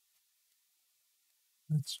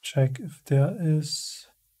 Let's check if there is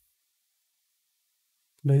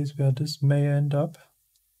a place where this may end up.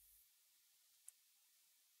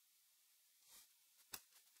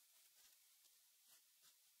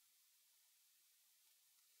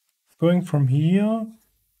 Going from here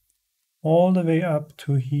all the way up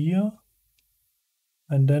to here.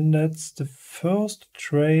 And then that's the first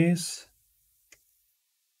trace.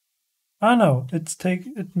 Ah no, it's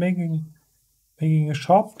making a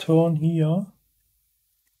sharp turn here.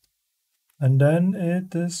 And then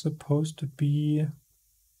it is supposed to be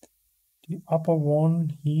the upper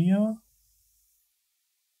one here.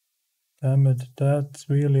 Damn it, that's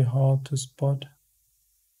really hard to spot.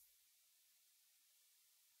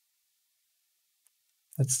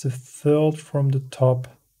 That's the third from the top.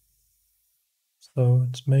 So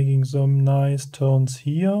it's making some nice turns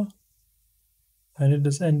here. And it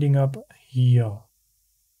is ending up here.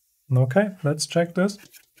 Okay, let's check this.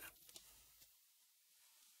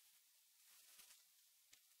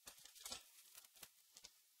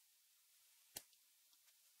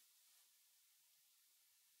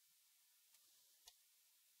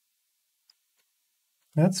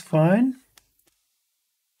 That's fine.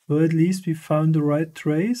 So at least we found the right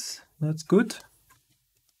trace. That's good.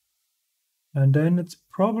 And then it's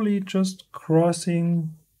probably just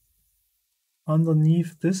crossing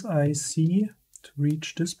underneath this IC to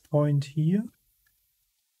reach this point here.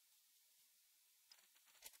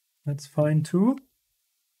 That's fine too.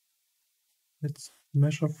 Let's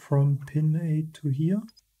measure from pin 8 to here.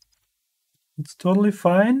 It's totally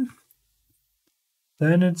fine.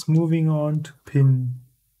 Then it's moving on to pin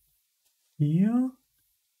here.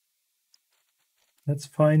 That's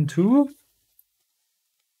fine too.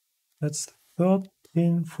 That's the third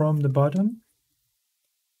pin from the bottom.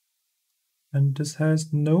 And this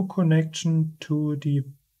has no connection to the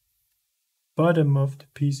bottom of the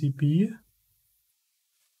PCB.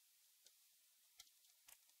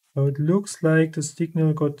 So it looks like the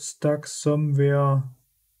signal got stuck somewhere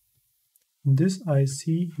in this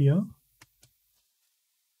IC here,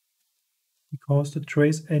 because the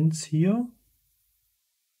trace ends here,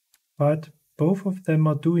 but both of them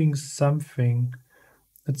are doing something.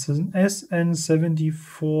 It's an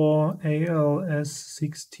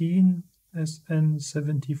SN74ALS16,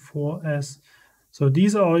 SN74S. So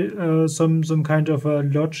these are some kind of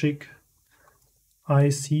logic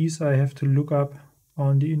ICs. I have to look up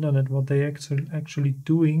on the internet what they actually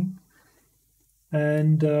doing.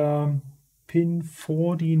 And pin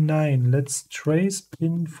 49. Let's trace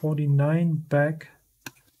pin 49 back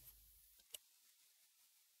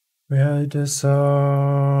where it is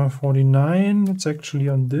 49. It's actually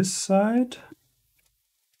on this side.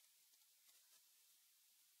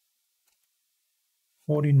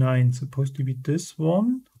 49 supposed to be this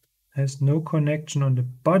one. Has no connection on the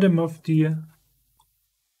bottom of the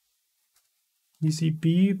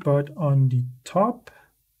PCB, but on the top.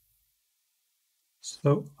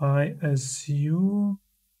 So I assume...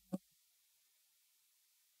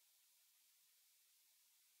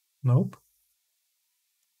 Nope.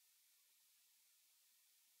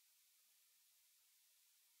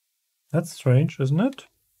 That's strange, isn't it?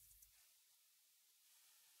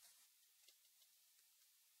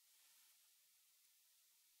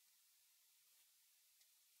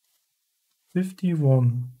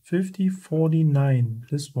 51, 5049,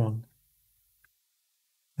 this one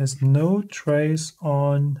has no trace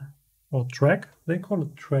on, or track, they call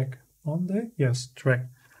it track, aren't they? Yes, track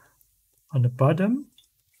on the bottom,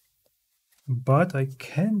 but I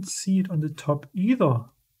can't see it on the top either.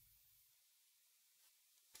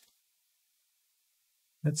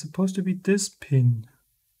 That's supposed to be this pin.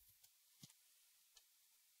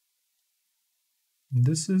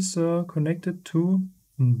 This is connected to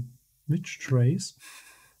which trace?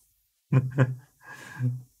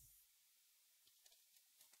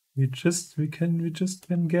 we just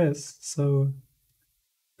can guess. So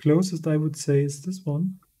closest I would say is this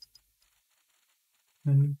one,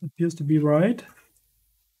 and it appears to be right.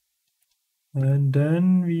 And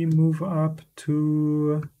then we move up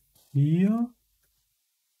to here,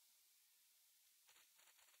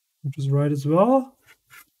 which is right as well.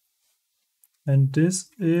 And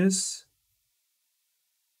this is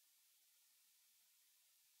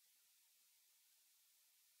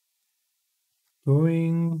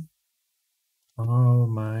going, oh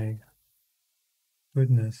my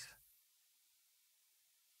goodness.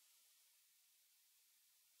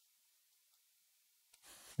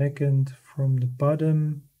 Second from the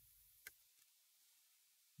bottom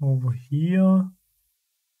over here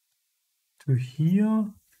to here.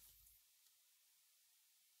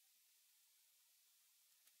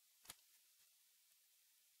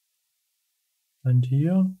 And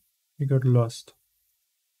here we got lost.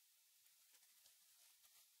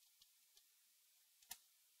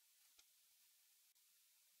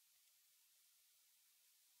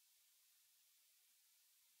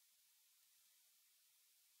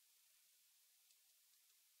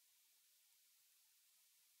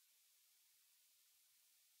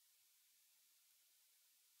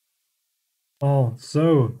 Oh,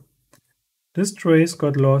 so this trace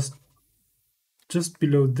got lost just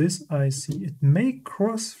below this IC. It may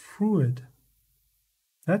cross through it.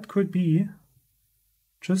 That could be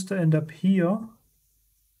just to end up here.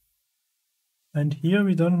 And here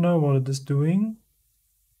we don't know what it is doing.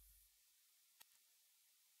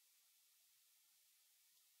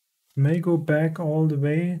 May go back all the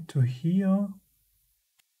way to here.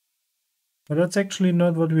 But that's actually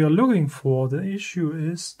not what we are looking for. The issue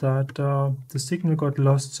is that the signal got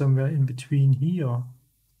lost somewhere in between here.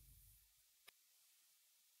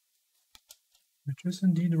 Which is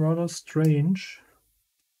indeed rather strange.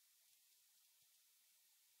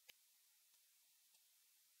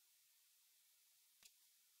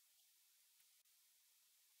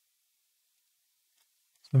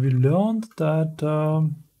 So we learned that,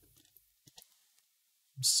 I'm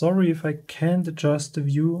sorry if I can't adjust the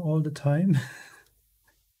view all the time.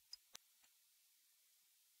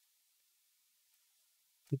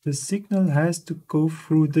 But the signal has to go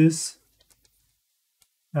through this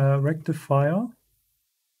rectifier.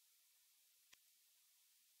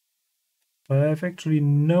 But I have actually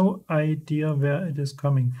no idea where it is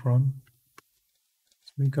coming from.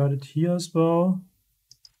 We got it here as well.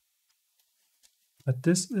 But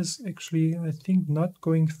this is actually, I think, not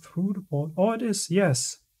going through the board. Oh, it is,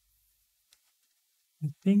 yes. I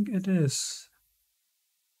think it is.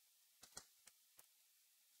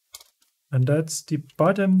 And that's the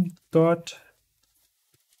bottom dot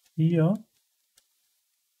here.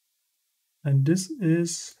 And this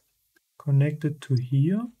is connected to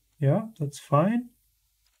here. Yeah, that's fine.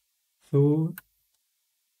 So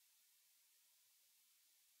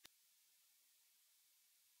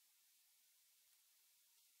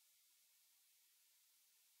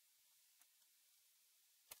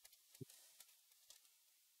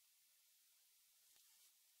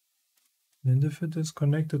and if it is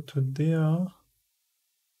connected to there,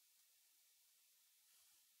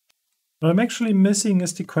 what I'm actually missing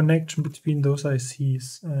is the connection between those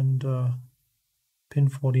ICs and pin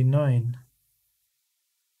 49.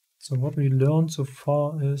 So what we learned so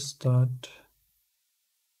far is that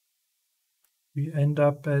we end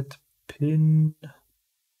up at pin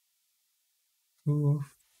 2,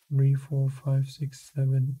 3, 4, 5, 6,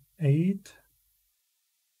 7, 8,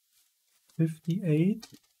 58.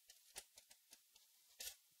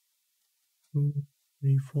 2,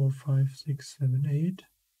 3, 4, 5, 6, 7, 8.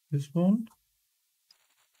 This one.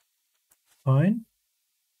 Fine.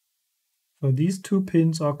 So these two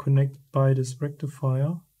pins are connected by this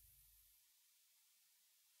rectifier.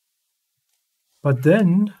 But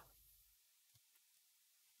then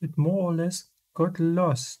it more or less got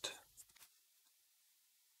lost.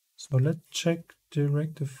 So let's check the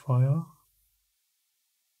rectifier.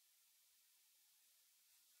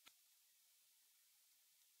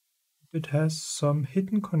 It has some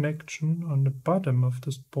hidden connection on the bottom of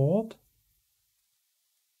this board.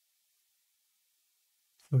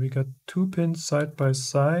 So we got two pins side by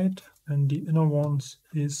side, and the inner ones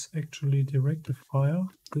is actually the rectifier,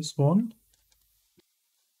 this one.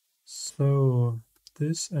 So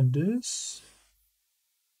this and this.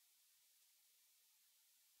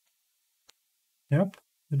 Yep,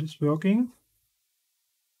 it is working.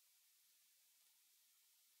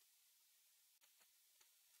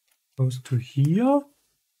 Goes to here.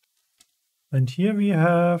 And here we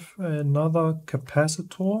have another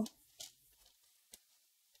capacitor.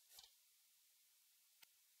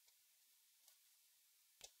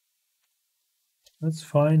 That's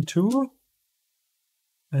fine too.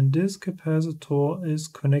 And this capacitor is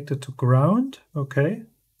connected to ground. Okay,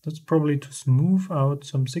 that's probably to smooth out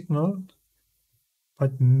some signal.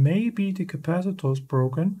 But maybe the capacitor is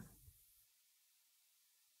broken.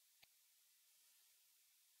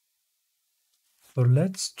 So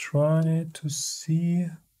let's try to see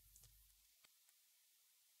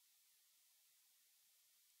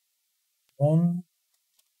one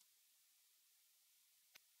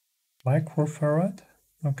microfarad.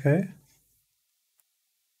 Okay.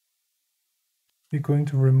 We're going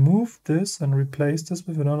to remove this and replace this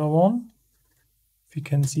with another one. We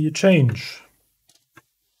can see a change.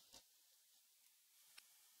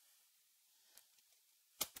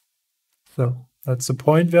 So that's the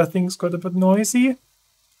point where things got a bit noisy.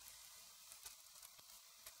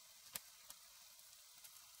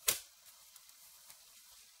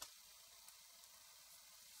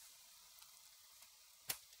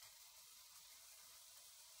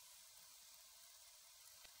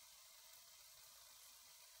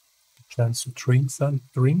 Chance to drink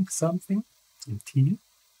something, some tea.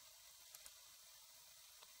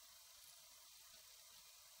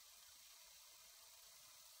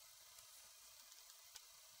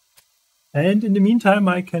 And in the meantime,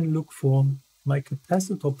 I can look for my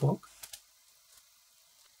capacitor box.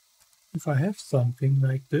 If I have something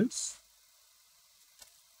like this,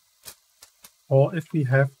 or if we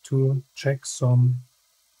have to check some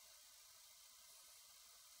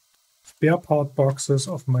spare part boxes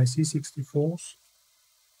of my C64s.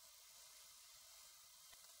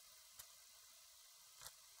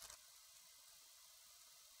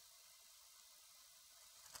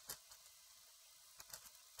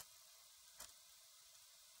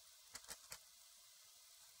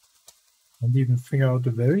 And even figure out the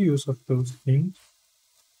values of those things.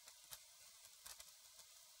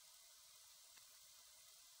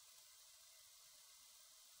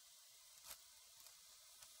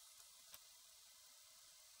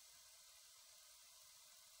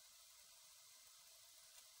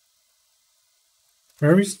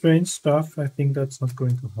 Very strange stuff. I think that's not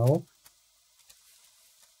going to help.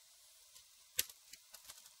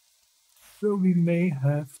 So we may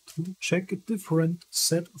have to check a different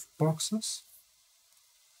set of boxes.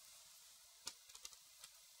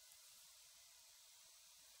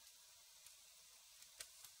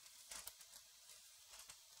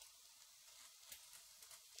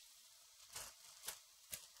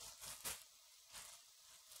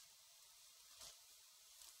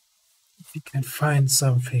 we can find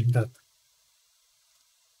something that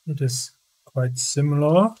it is quite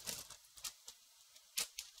similar.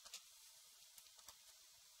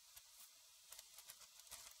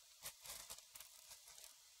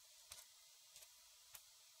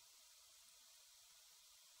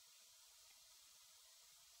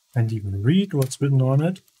 And even read what's written on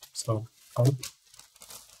it. So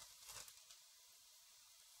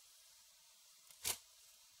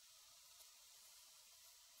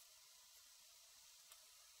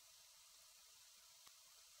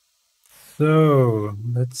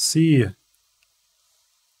let's see.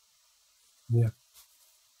 Yeah,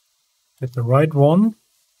 get the right one.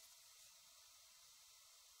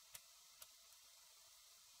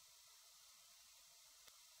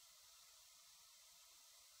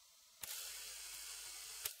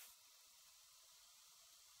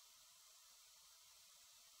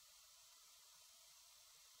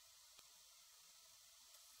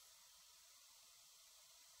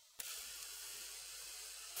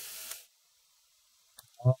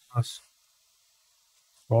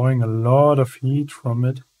 Drawing a lot of heat from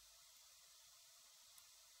it.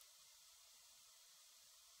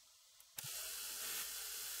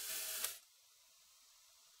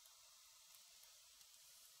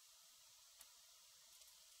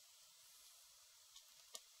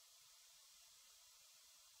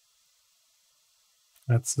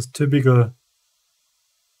 That's the typical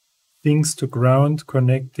things to ground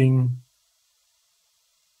connecting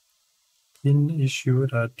pin issue,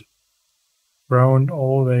 that ground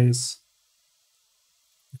always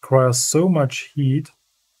requires so much heat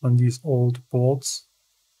on these old boards.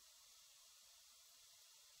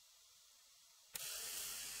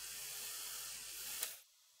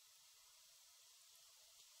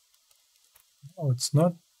 Oh, it's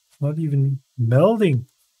not even melting.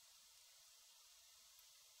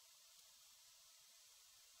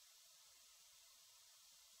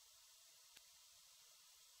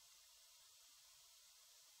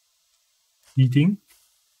 Heating.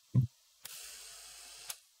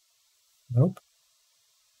 Nope.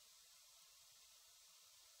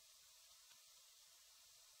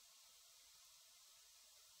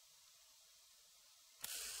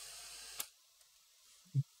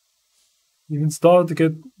 Even started to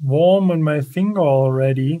get warm on my finger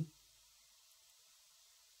already.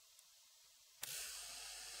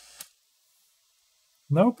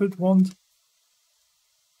 Nope, it won't.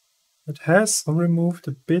 It has removed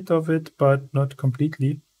a bit of it, but not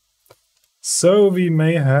completely. So we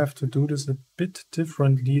may have to do this a bit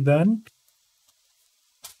differently then.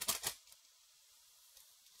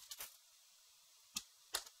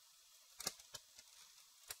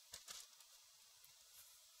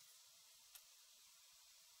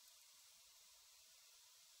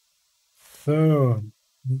 So,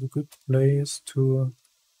 a good place to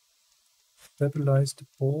stabilize the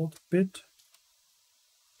board a bit.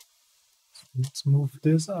 So let's move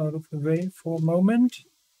this out of the way for a moment.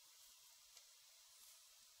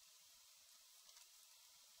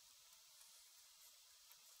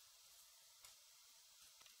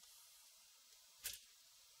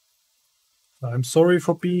 I'm sorry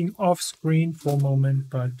for being off screen for a moment,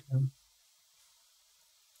 but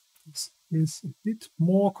this is a bit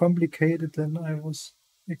more complicated than I was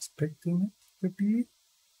expecting it to be.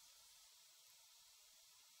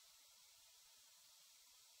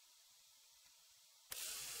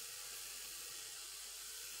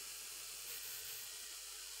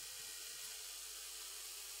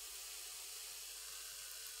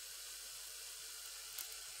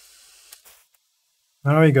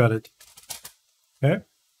 Now we got it. Okay.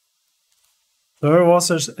 So I was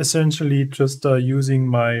essentially just using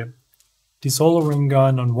my desoldering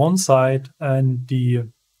gun on one side and the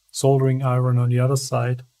soldering iron on the other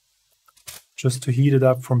side, just to heat it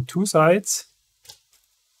up from two sides.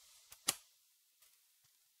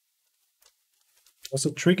 Also,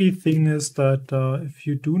 tricky thing is that if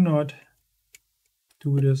you do not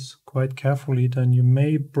do this quite carefully, then you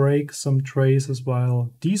may break some traces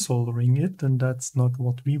while desoldering it, and that's not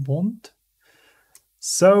what we want.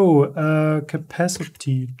 So,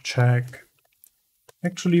 capacity check.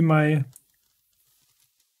 Actually, my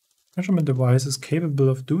measurement device is capable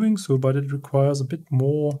of doing so, but it requires a bit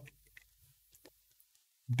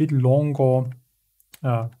longer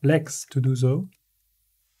legs to do so.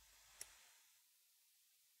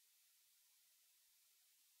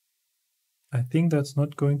 I think that's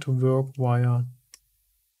not going to work via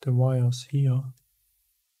the wires here.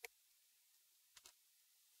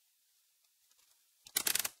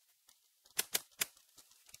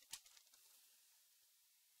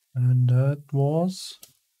 And that was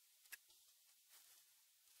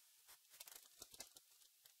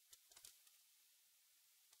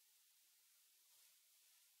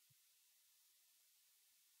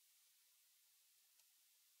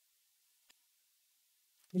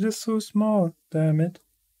It is so small, damn it.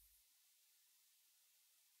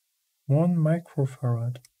 1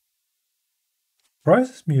 microfarad.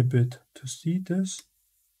 Surprises me a bit to see this.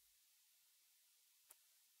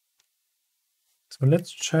 So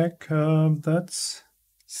let's check, that's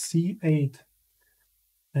C8.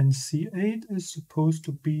 And C8 is supposed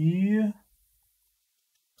to be...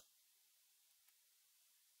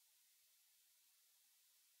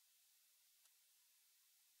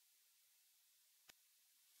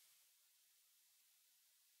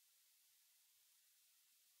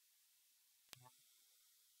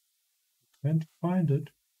 Can't find it.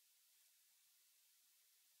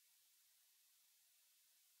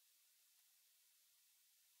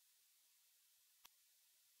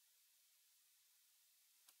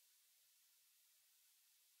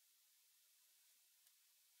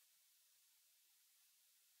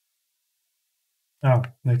 Ah,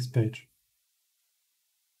 next page.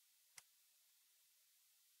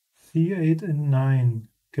 C8 and 9.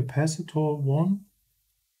 Capacitor 1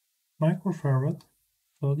 microfarad,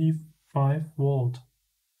 35 volt.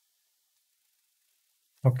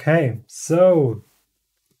 Okay, so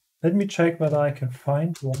let me check whether I can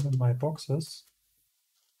find one in my boxes.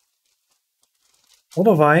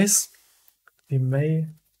 Otherwise, we may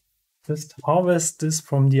just harvest this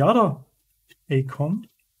from the other Acorn.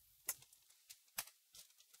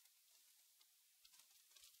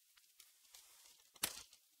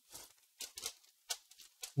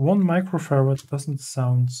 One microfarad doesn't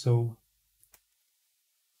sound so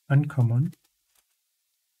uncommon.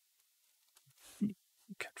 We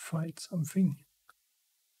can find something.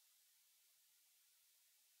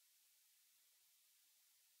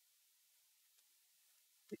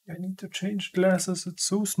 I need to change glasses, it's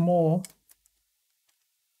so small.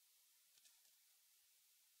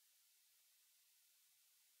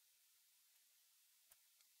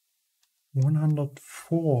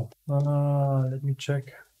 $104. Let me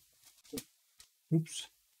check. Oops.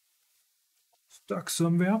 Stuck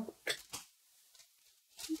somewhere.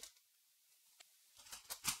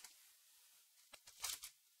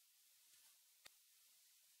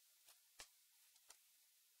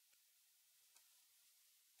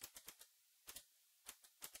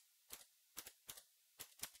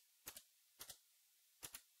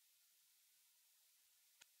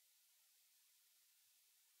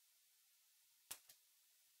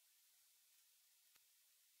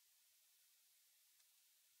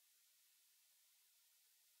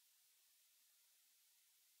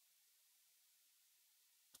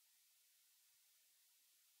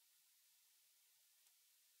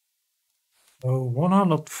 So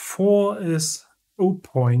 104 is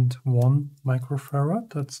 0.1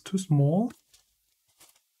 microfarad. That's too small.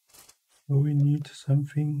 So we need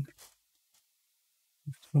something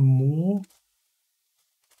with some more.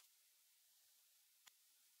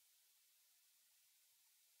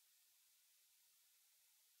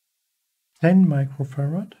 10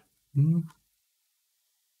 microfarad.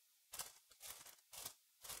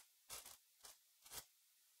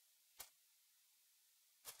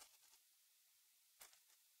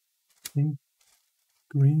 I think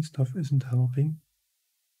green stuff isn't helping.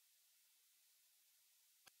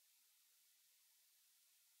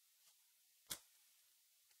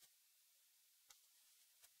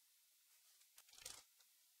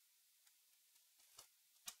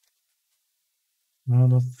 Now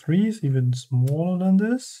the 3 is even smaller than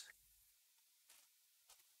this.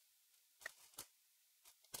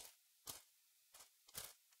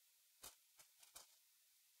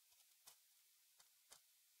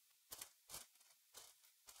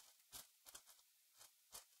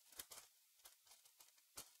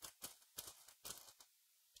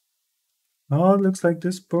 Now it looks like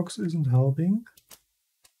this box isn't helping.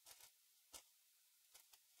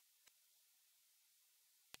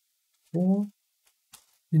 Or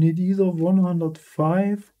you need either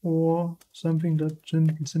 105 or something that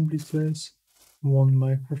simply says 1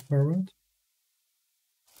 microfarad.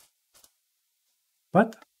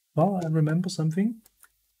 But, well, I remember something.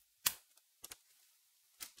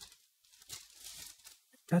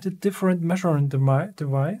 Got a different measuring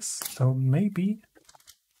device, so maybe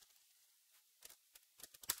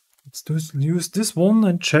let's use this one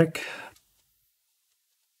and check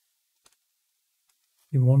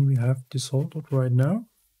the one we have desoldered right now.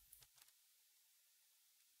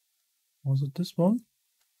 Was it this one?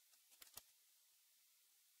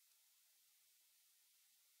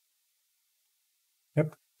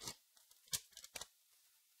 Yep.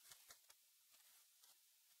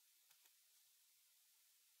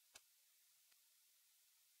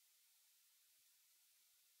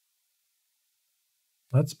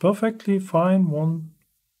 That's perfectly fine. 1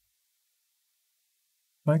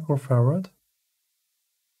 microfarad.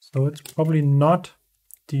 So it's probably not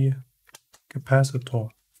the capacitor.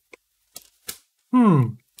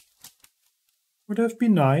 Would have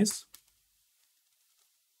been nice.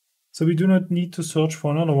 So we do not need to search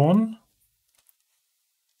for another one.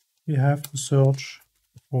 We have to search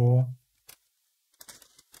for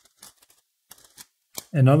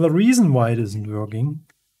another reason why it isn't working.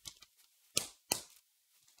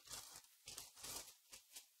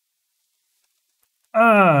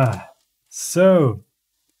 So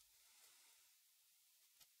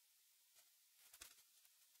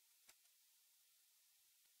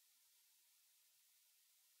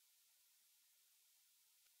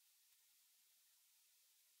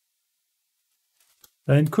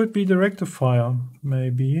then it could be the rectifier,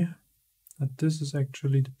 maybe. That this is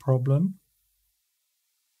actually the problem.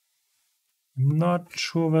 I'm not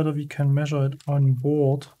sure whether we can measure it on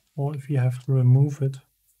board or if we have to remove it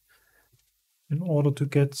in order to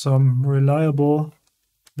get some reliable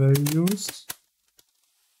values.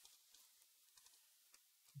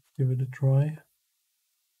 Give it a try.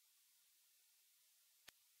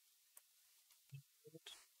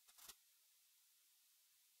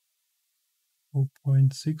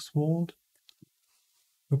 .6 volt.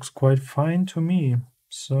 Looks quite fine to me.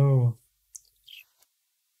 So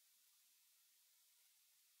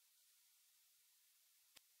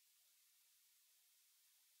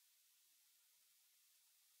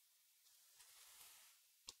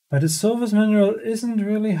but the service manual isn't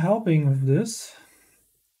really helping with this.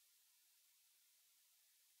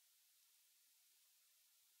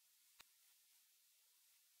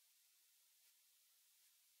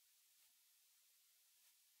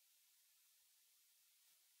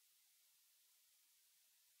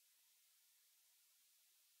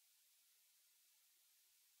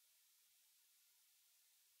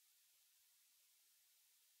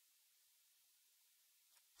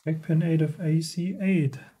 Back pin 8 of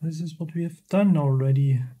AC8. This is what we have done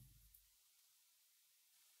already.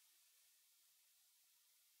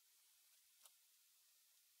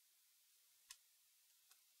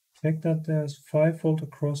 Check that there's 5 volt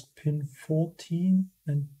across pin 14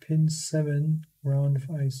 and pin 7 ground of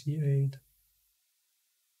IC8.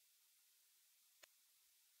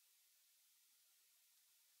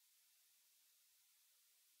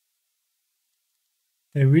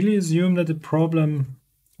 They really assume that the problem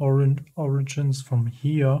origins from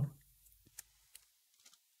here,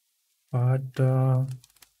 but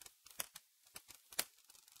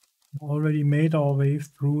already made our way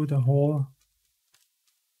through the whole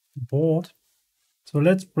board. So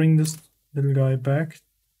let's bring this little guy back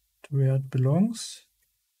to where it belongs.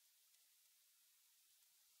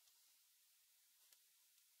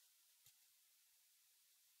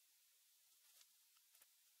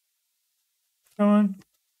 Come on.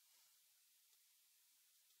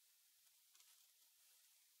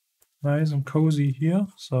 Nice and cozy here,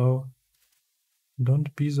 so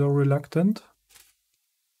don't be so reluctant.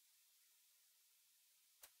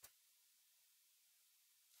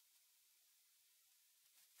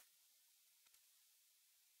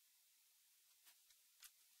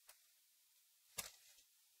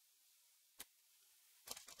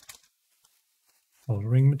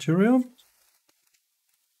 Soldering material.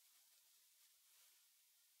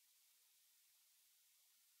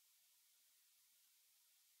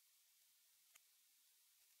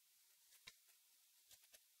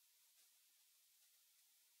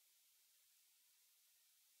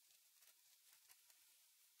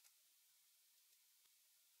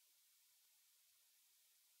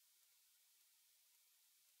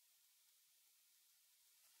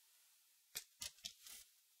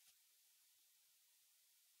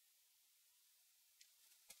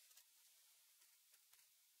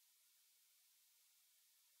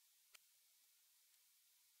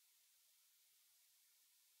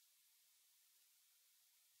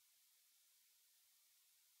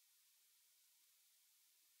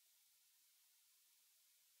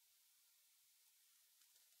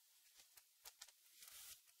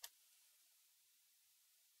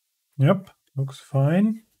 Yep, looks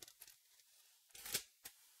fine.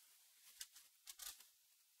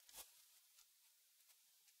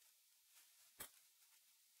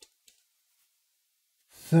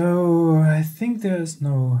 So I think there is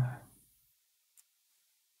no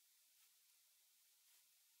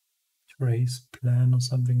trace plan or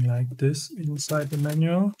something like this inside the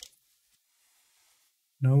manual.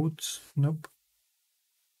 Notes, nope.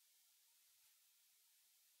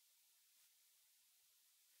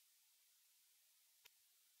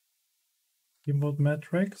 Keyboard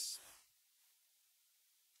matrix.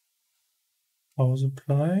 Power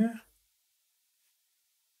supply.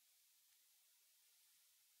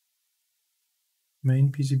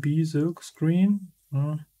 Main PCB silk screen.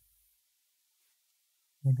 Not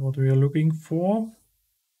what we are looking for.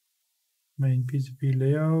 Main PCB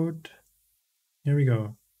layout. Here we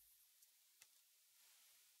go.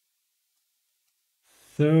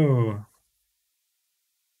 So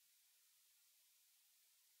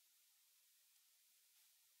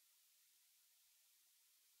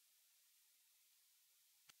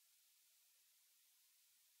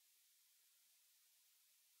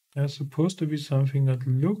there's supposed to be something that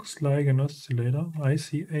looks like an oscillator.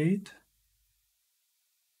 IC8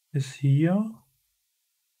 is here.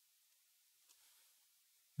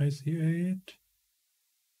 IC8.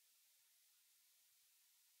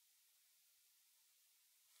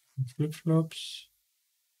 Flip-flops.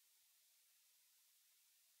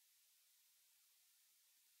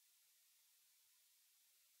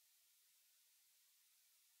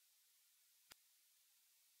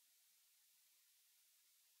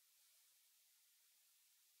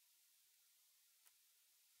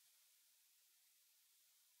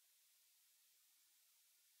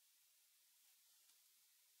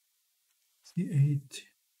 C8.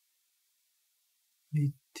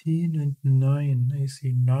 18 and 9.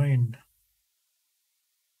 AC9.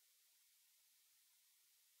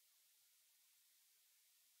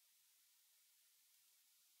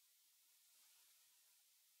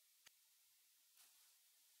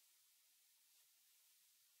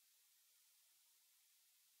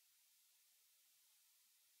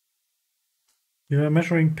 We are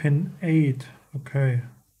measuring pin 8. Okay.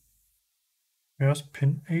 Where's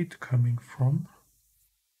pin 8 coming from?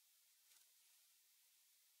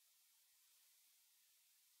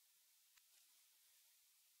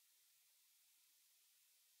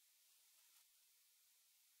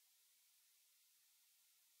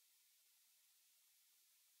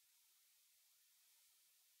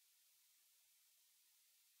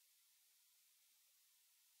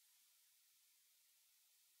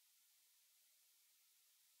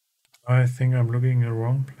 I think I'm looking in the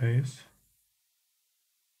wrong place.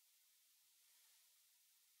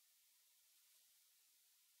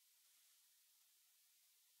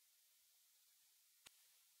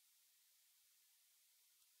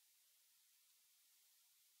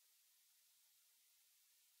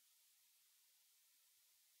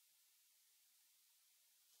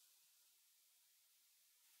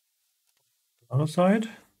 Other side.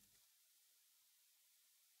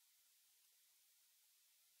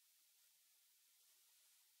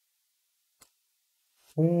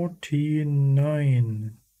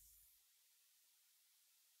 $49.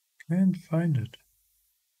 Can't find it.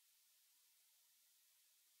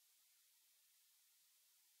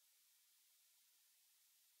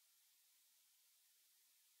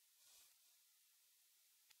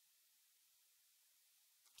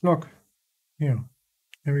 Clock. Here.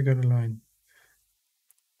 Here we got a line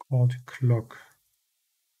called clock.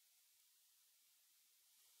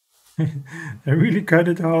 I really cut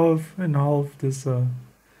it half in half this oh,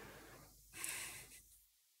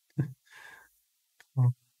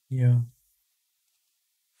 here.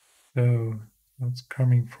 So that's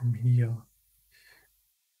coming from here.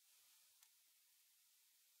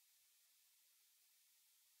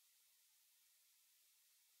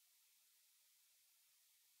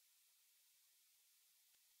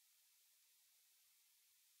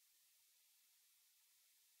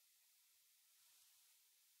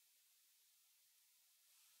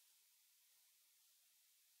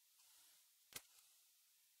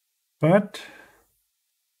 But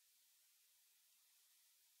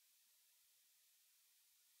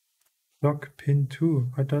clock pin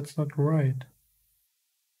 2, but that's not right.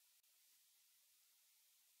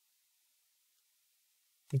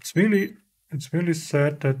 It's really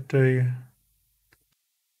sad that they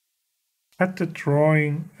had the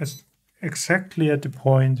drawing as exactly at the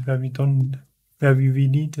point where we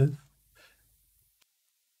need it.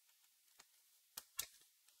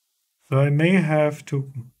 So I may have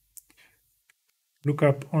to look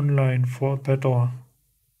up online for a better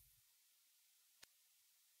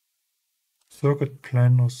circuit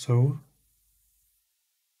plan or so.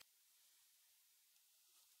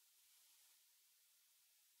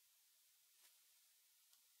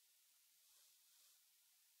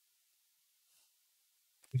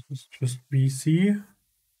 This is just VC.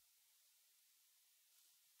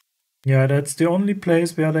 Yeah, that's the only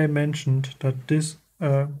place where they mentioned that this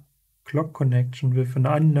clock connection with an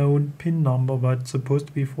unknown pin number, but it's supposed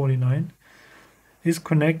to be 49, is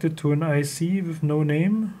connected to an IC with no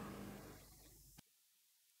name.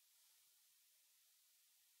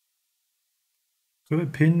 So a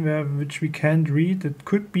pin which we can't read. It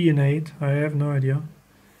could be an 8. I have no idea.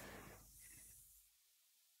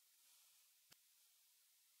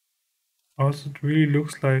 Also, it really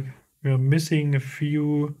looks like we're missing a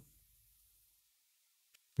few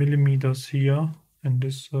millimeters here in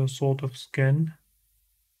this sort of scan.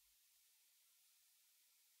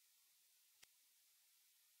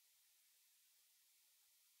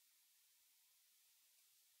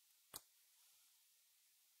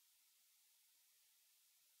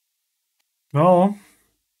 Well,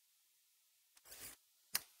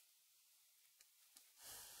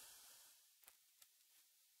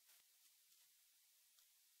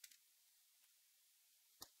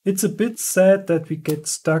 it's a bit sad that we get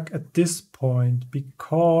stuck at this point,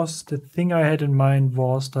 because the thing I had in mind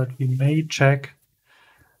was that we may check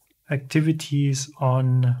activities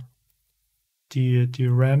on the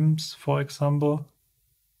RAMs, for example,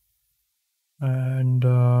 and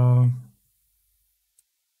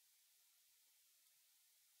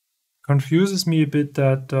confuses me a bit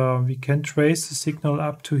that we can trace the signal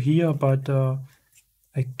up to here, but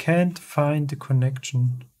I can't find the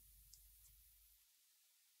connection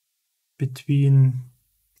between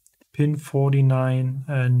pin 49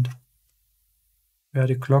 and where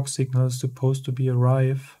the clock signal is supposed to be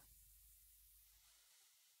arrive.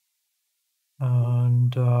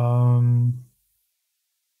 And I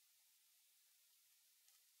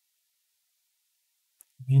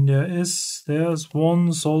mean, there's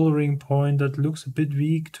one soldering point that looks a bit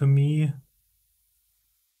weak to me.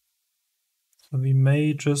 So we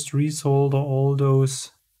may just resolder all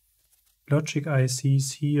those logic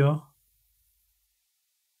ICs here.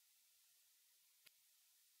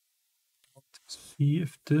 See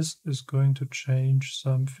if this is going to change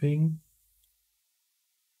something.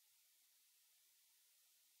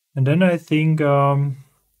 And then I think, well,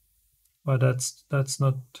 that's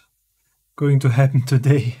not going to happen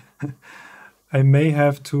today. I may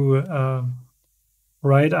have to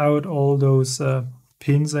write out all those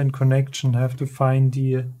pins and connection. Have to find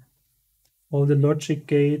all the logic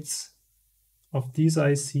gates of these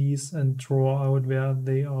ICs and draw out where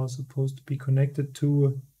they are supposed to be connected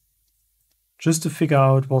to, just to figure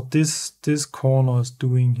out what this corner is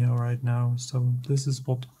doing here right now. So this is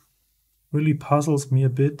what really puzzles me a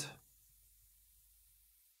bit,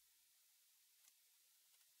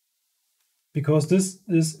 because this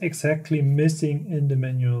is exactly missing in the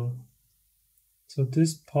manual. So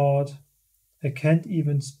this part, I can't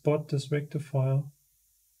even spot this rectifier,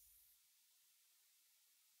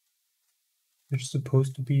 which is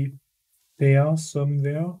supposed to be there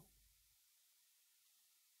somewhere.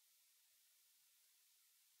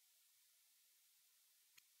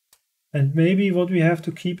 And maybe what we have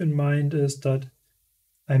to keep in mind is that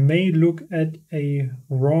I may look at a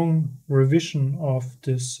wrong revision of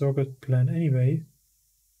this circuit plan anyway.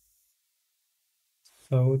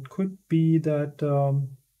 So it could be that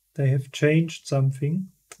they have changed something,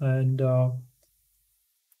 and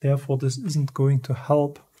therefore this isn't going to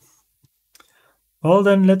help. Well,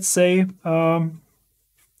 then let's say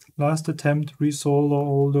last attempt, resolder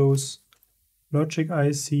all those logic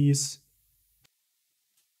ICs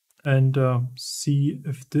and see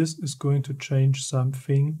if this is going to change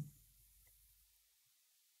something.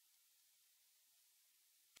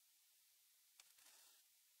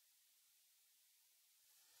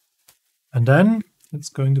 And then it's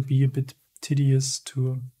going to be a bit tedious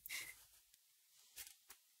to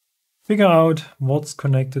figure out what's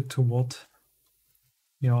connected to what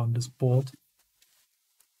here on this board.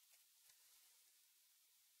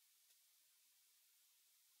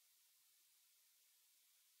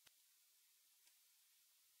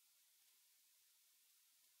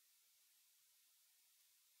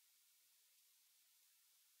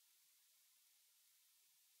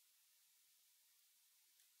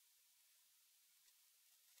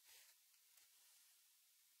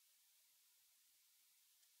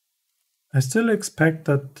 I still expect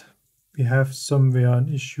that we have somewhere an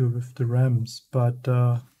issue with the RAMs, but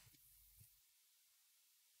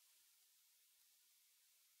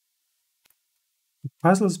it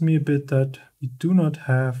puzzles me a bit that we do not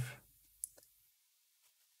have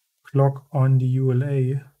clock on the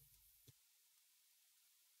ULA.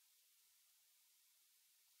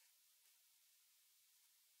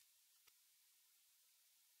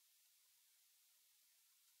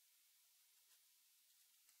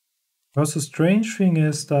 Because the strange thing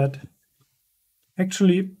is that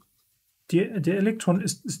actually the electron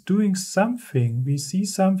is doing something. We see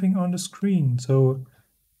something on the screen. So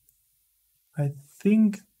I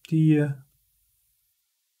think the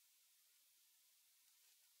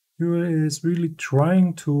ULA is really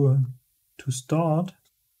trying to start,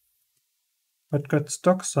 but got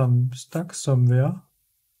stuck somewhere.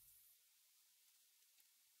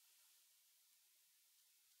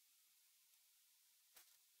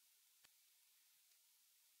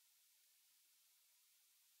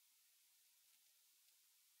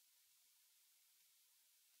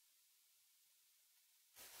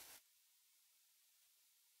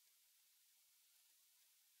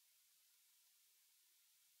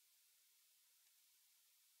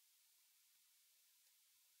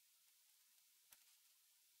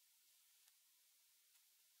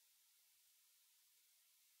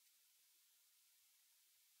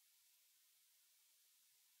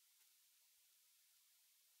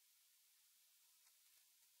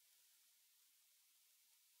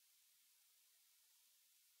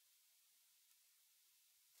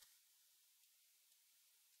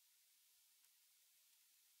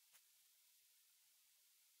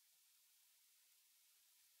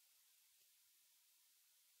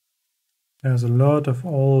 There's a lot of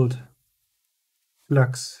old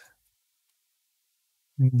flux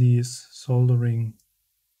in these soldering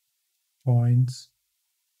points.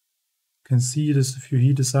 You can see this if you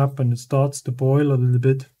heat this up and it starts to boil a little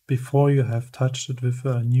bit before you have touched it with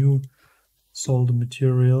a new solder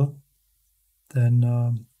material,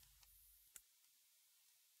 then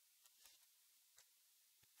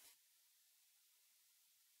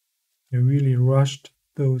you really rushed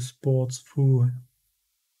those boards through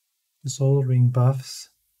the soldering buffs,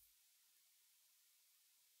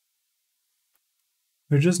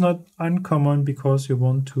 which is not uncommon because you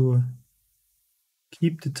want to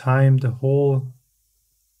keep the time the whole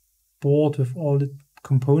board with all the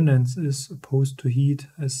components is supposed to heat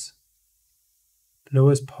as low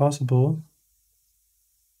as possible.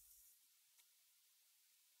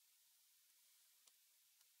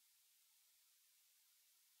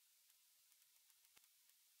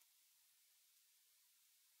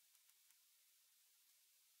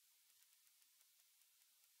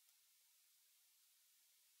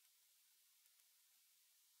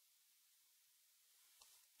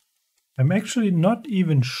 I'm actually not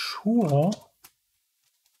even sure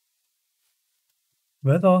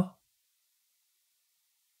whether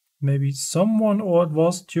maybe someone, or it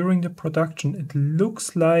was during the production, it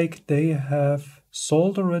looks like they have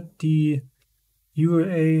soldered the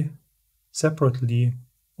UA separately,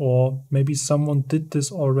 or maybe someone did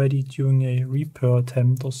this already during a repair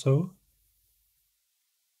attempt or so,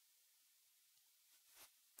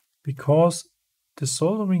 because the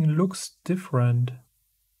soldering looks different.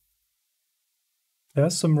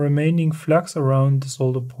 There's some remaining flux around the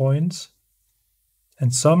solder points,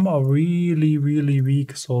 and some are really, really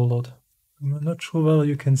weak soldered. I'm not sure whether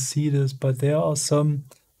you can see this, but there are some,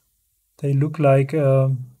 they look like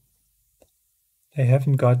they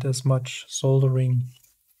haven't got as much soldering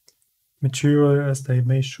material as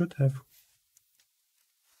they should have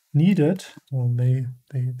needed, or they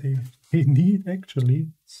need actually.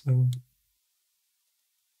 So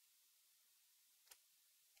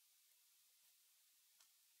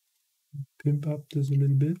pimp up this a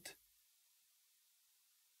little bit.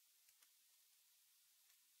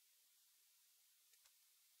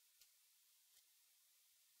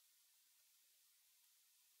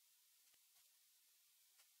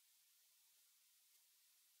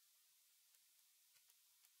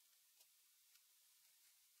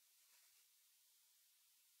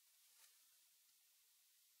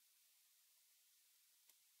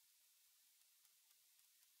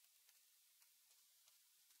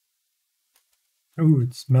 Oh,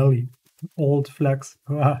 it's smelly. Old flax.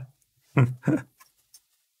 Ah.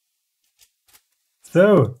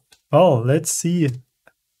 So, well, let's see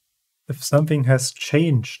if something has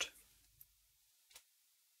changed.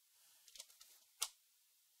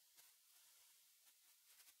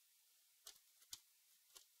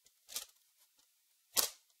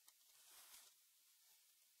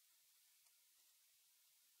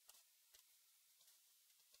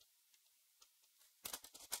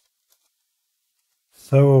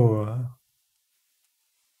 So,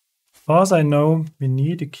 as far as I know, we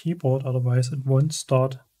need a keyboard, otherwise it won't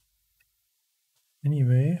start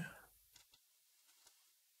anyway.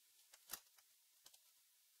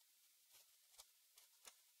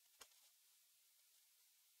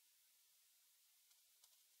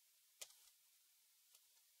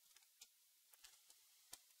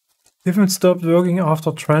 If it stopped working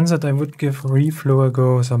after transit, I would give reflow a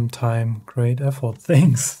go sometime. Great effort.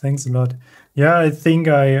 Thanks. Thanks a lot. Yeah, I think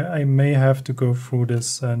I may have to go through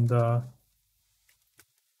this and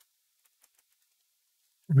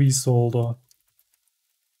resolder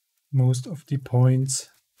most of the points.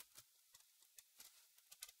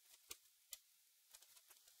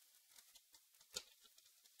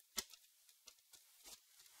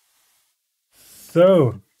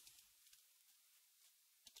 So,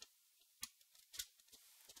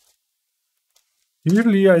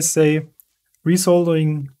 usually I say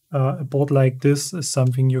resoldering a board like this is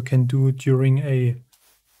something you can do during a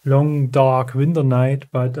long dark winter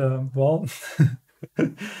night, but well,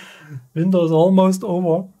 winter is almost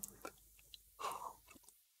over.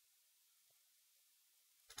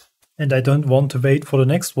 And I don't want to wait for the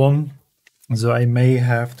next one, so I may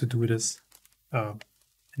have to do this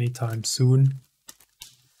anytime soon.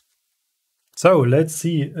 So let's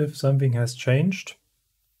see if something has changed.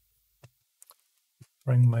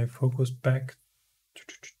 Bring my focus back.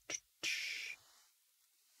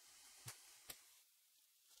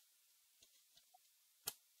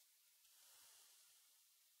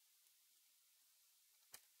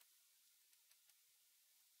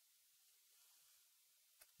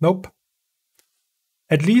 Nope.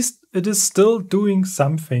 At least it is still doing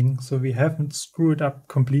something, so we haven't screwed up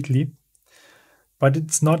completely. But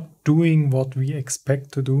it's not doing what we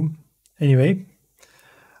expect to do. Anyway,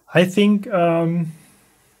 I think I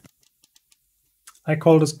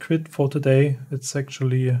call this quit for today. It's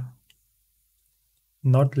actually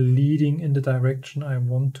not leading in the direction I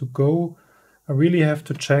want to go. I really have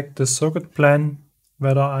to check the circuit plan,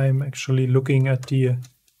 whether I'm actually looking at the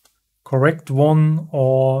correct one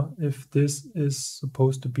or if this is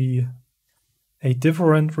supposed to be a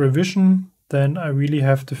different revision. Then I really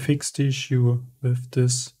have to fix the issue with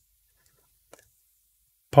this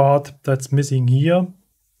part that's missing here,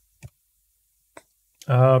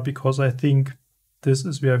 because I think this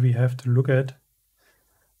is where we have to look at,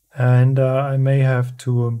 and I may have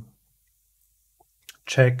to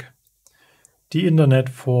check the internet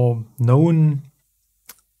for known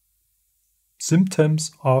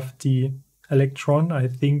symptoms of the Electron. I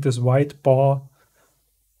think this white bar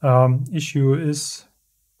issue is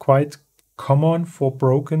quite common for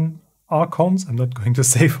broken Archons. I'm not going to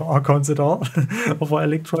say for Archons at all, or for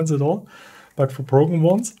Electrons at all, but for broken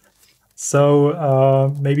ones.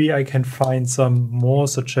 So maybe I can find some more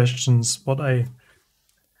suggestions what I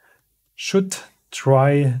should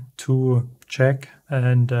try to check,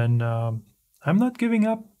 and then I'm not giving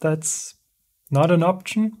up. That's not an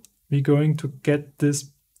option. We're going to get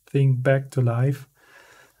this thing back to life,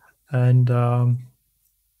 and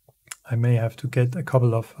I may have to get a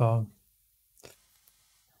couple of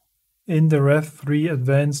in the Rev 3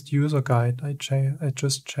 Advanced User Guide. I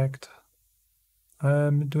just checked.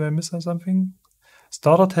 Do I miss something?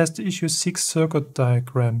 Starter test issue 6 circuit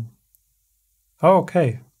diagram. Oh,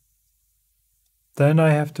 okay. Then I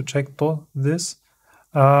have to check this.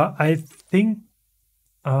 I think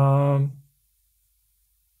I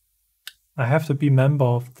have to be member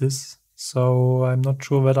of this, so I'm not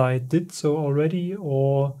sure whether I did so already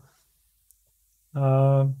or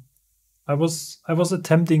I was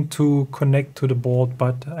attempting to connect to the board,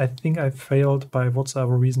 but I think I failed by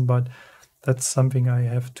whatever reason. But that's something I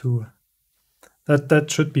have to. That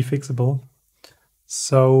should be fixable.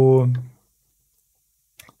 So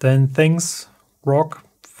then, thanks, Rock,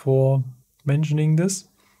 for mentioning this.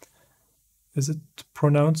 Is it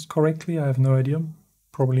pronounced correctly? I have no idea.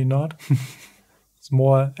 Probably not. It's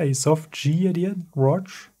more a soft G at the end.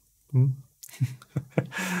 Roch.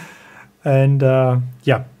 And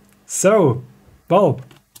yeah. So, well,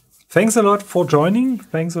 thanks a lot for joining.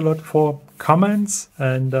 Thanks a lot for comments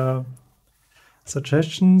and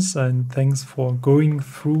suggestions. And thanks for going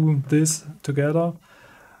through this together.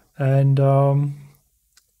 And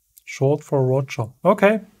short for Roger.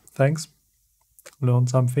 Okay, thanks. Learned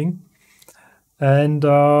something. And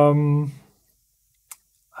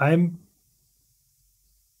I'm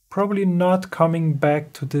probably not coming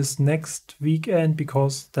back to this next weekend,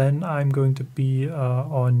 because then I'm going to be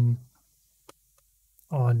on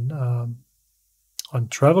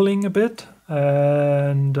traveling a bit,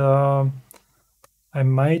 and I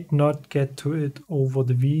might not get to it over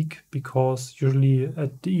the week, because usually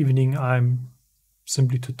at the evening I'm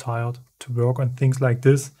simply too tired to work on things like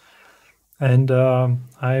this. And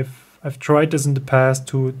I've tried this in the past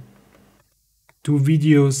to do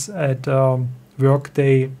videos at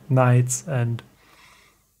workday nights, and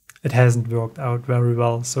it hasn't worked out very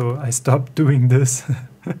well, so I stopped doing this.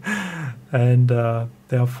 And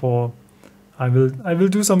therefore I will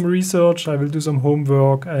do some research, I will do some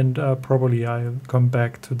homework, and probably I'll come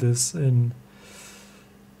back to this in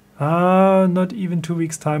not even 2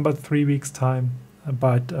 weeks time, but 3 weeks time.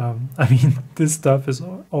 But I mean, this stuff is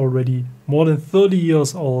already more than 30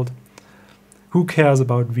 years old. Who cares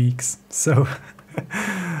about weeks? So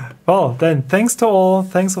well, then, thanks to all.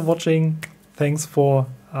 Thanks for watching. Thanks for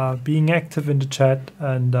being active in the chat,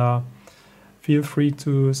 and feel free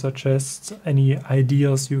to suggest any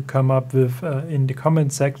ideas you come up with in the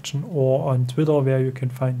comment section or on Twitter, where you can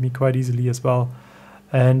find me quite easily as well.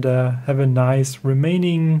 And have a nice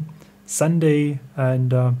remaining Sunday,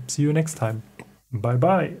 and see you next time. Bye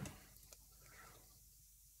bye.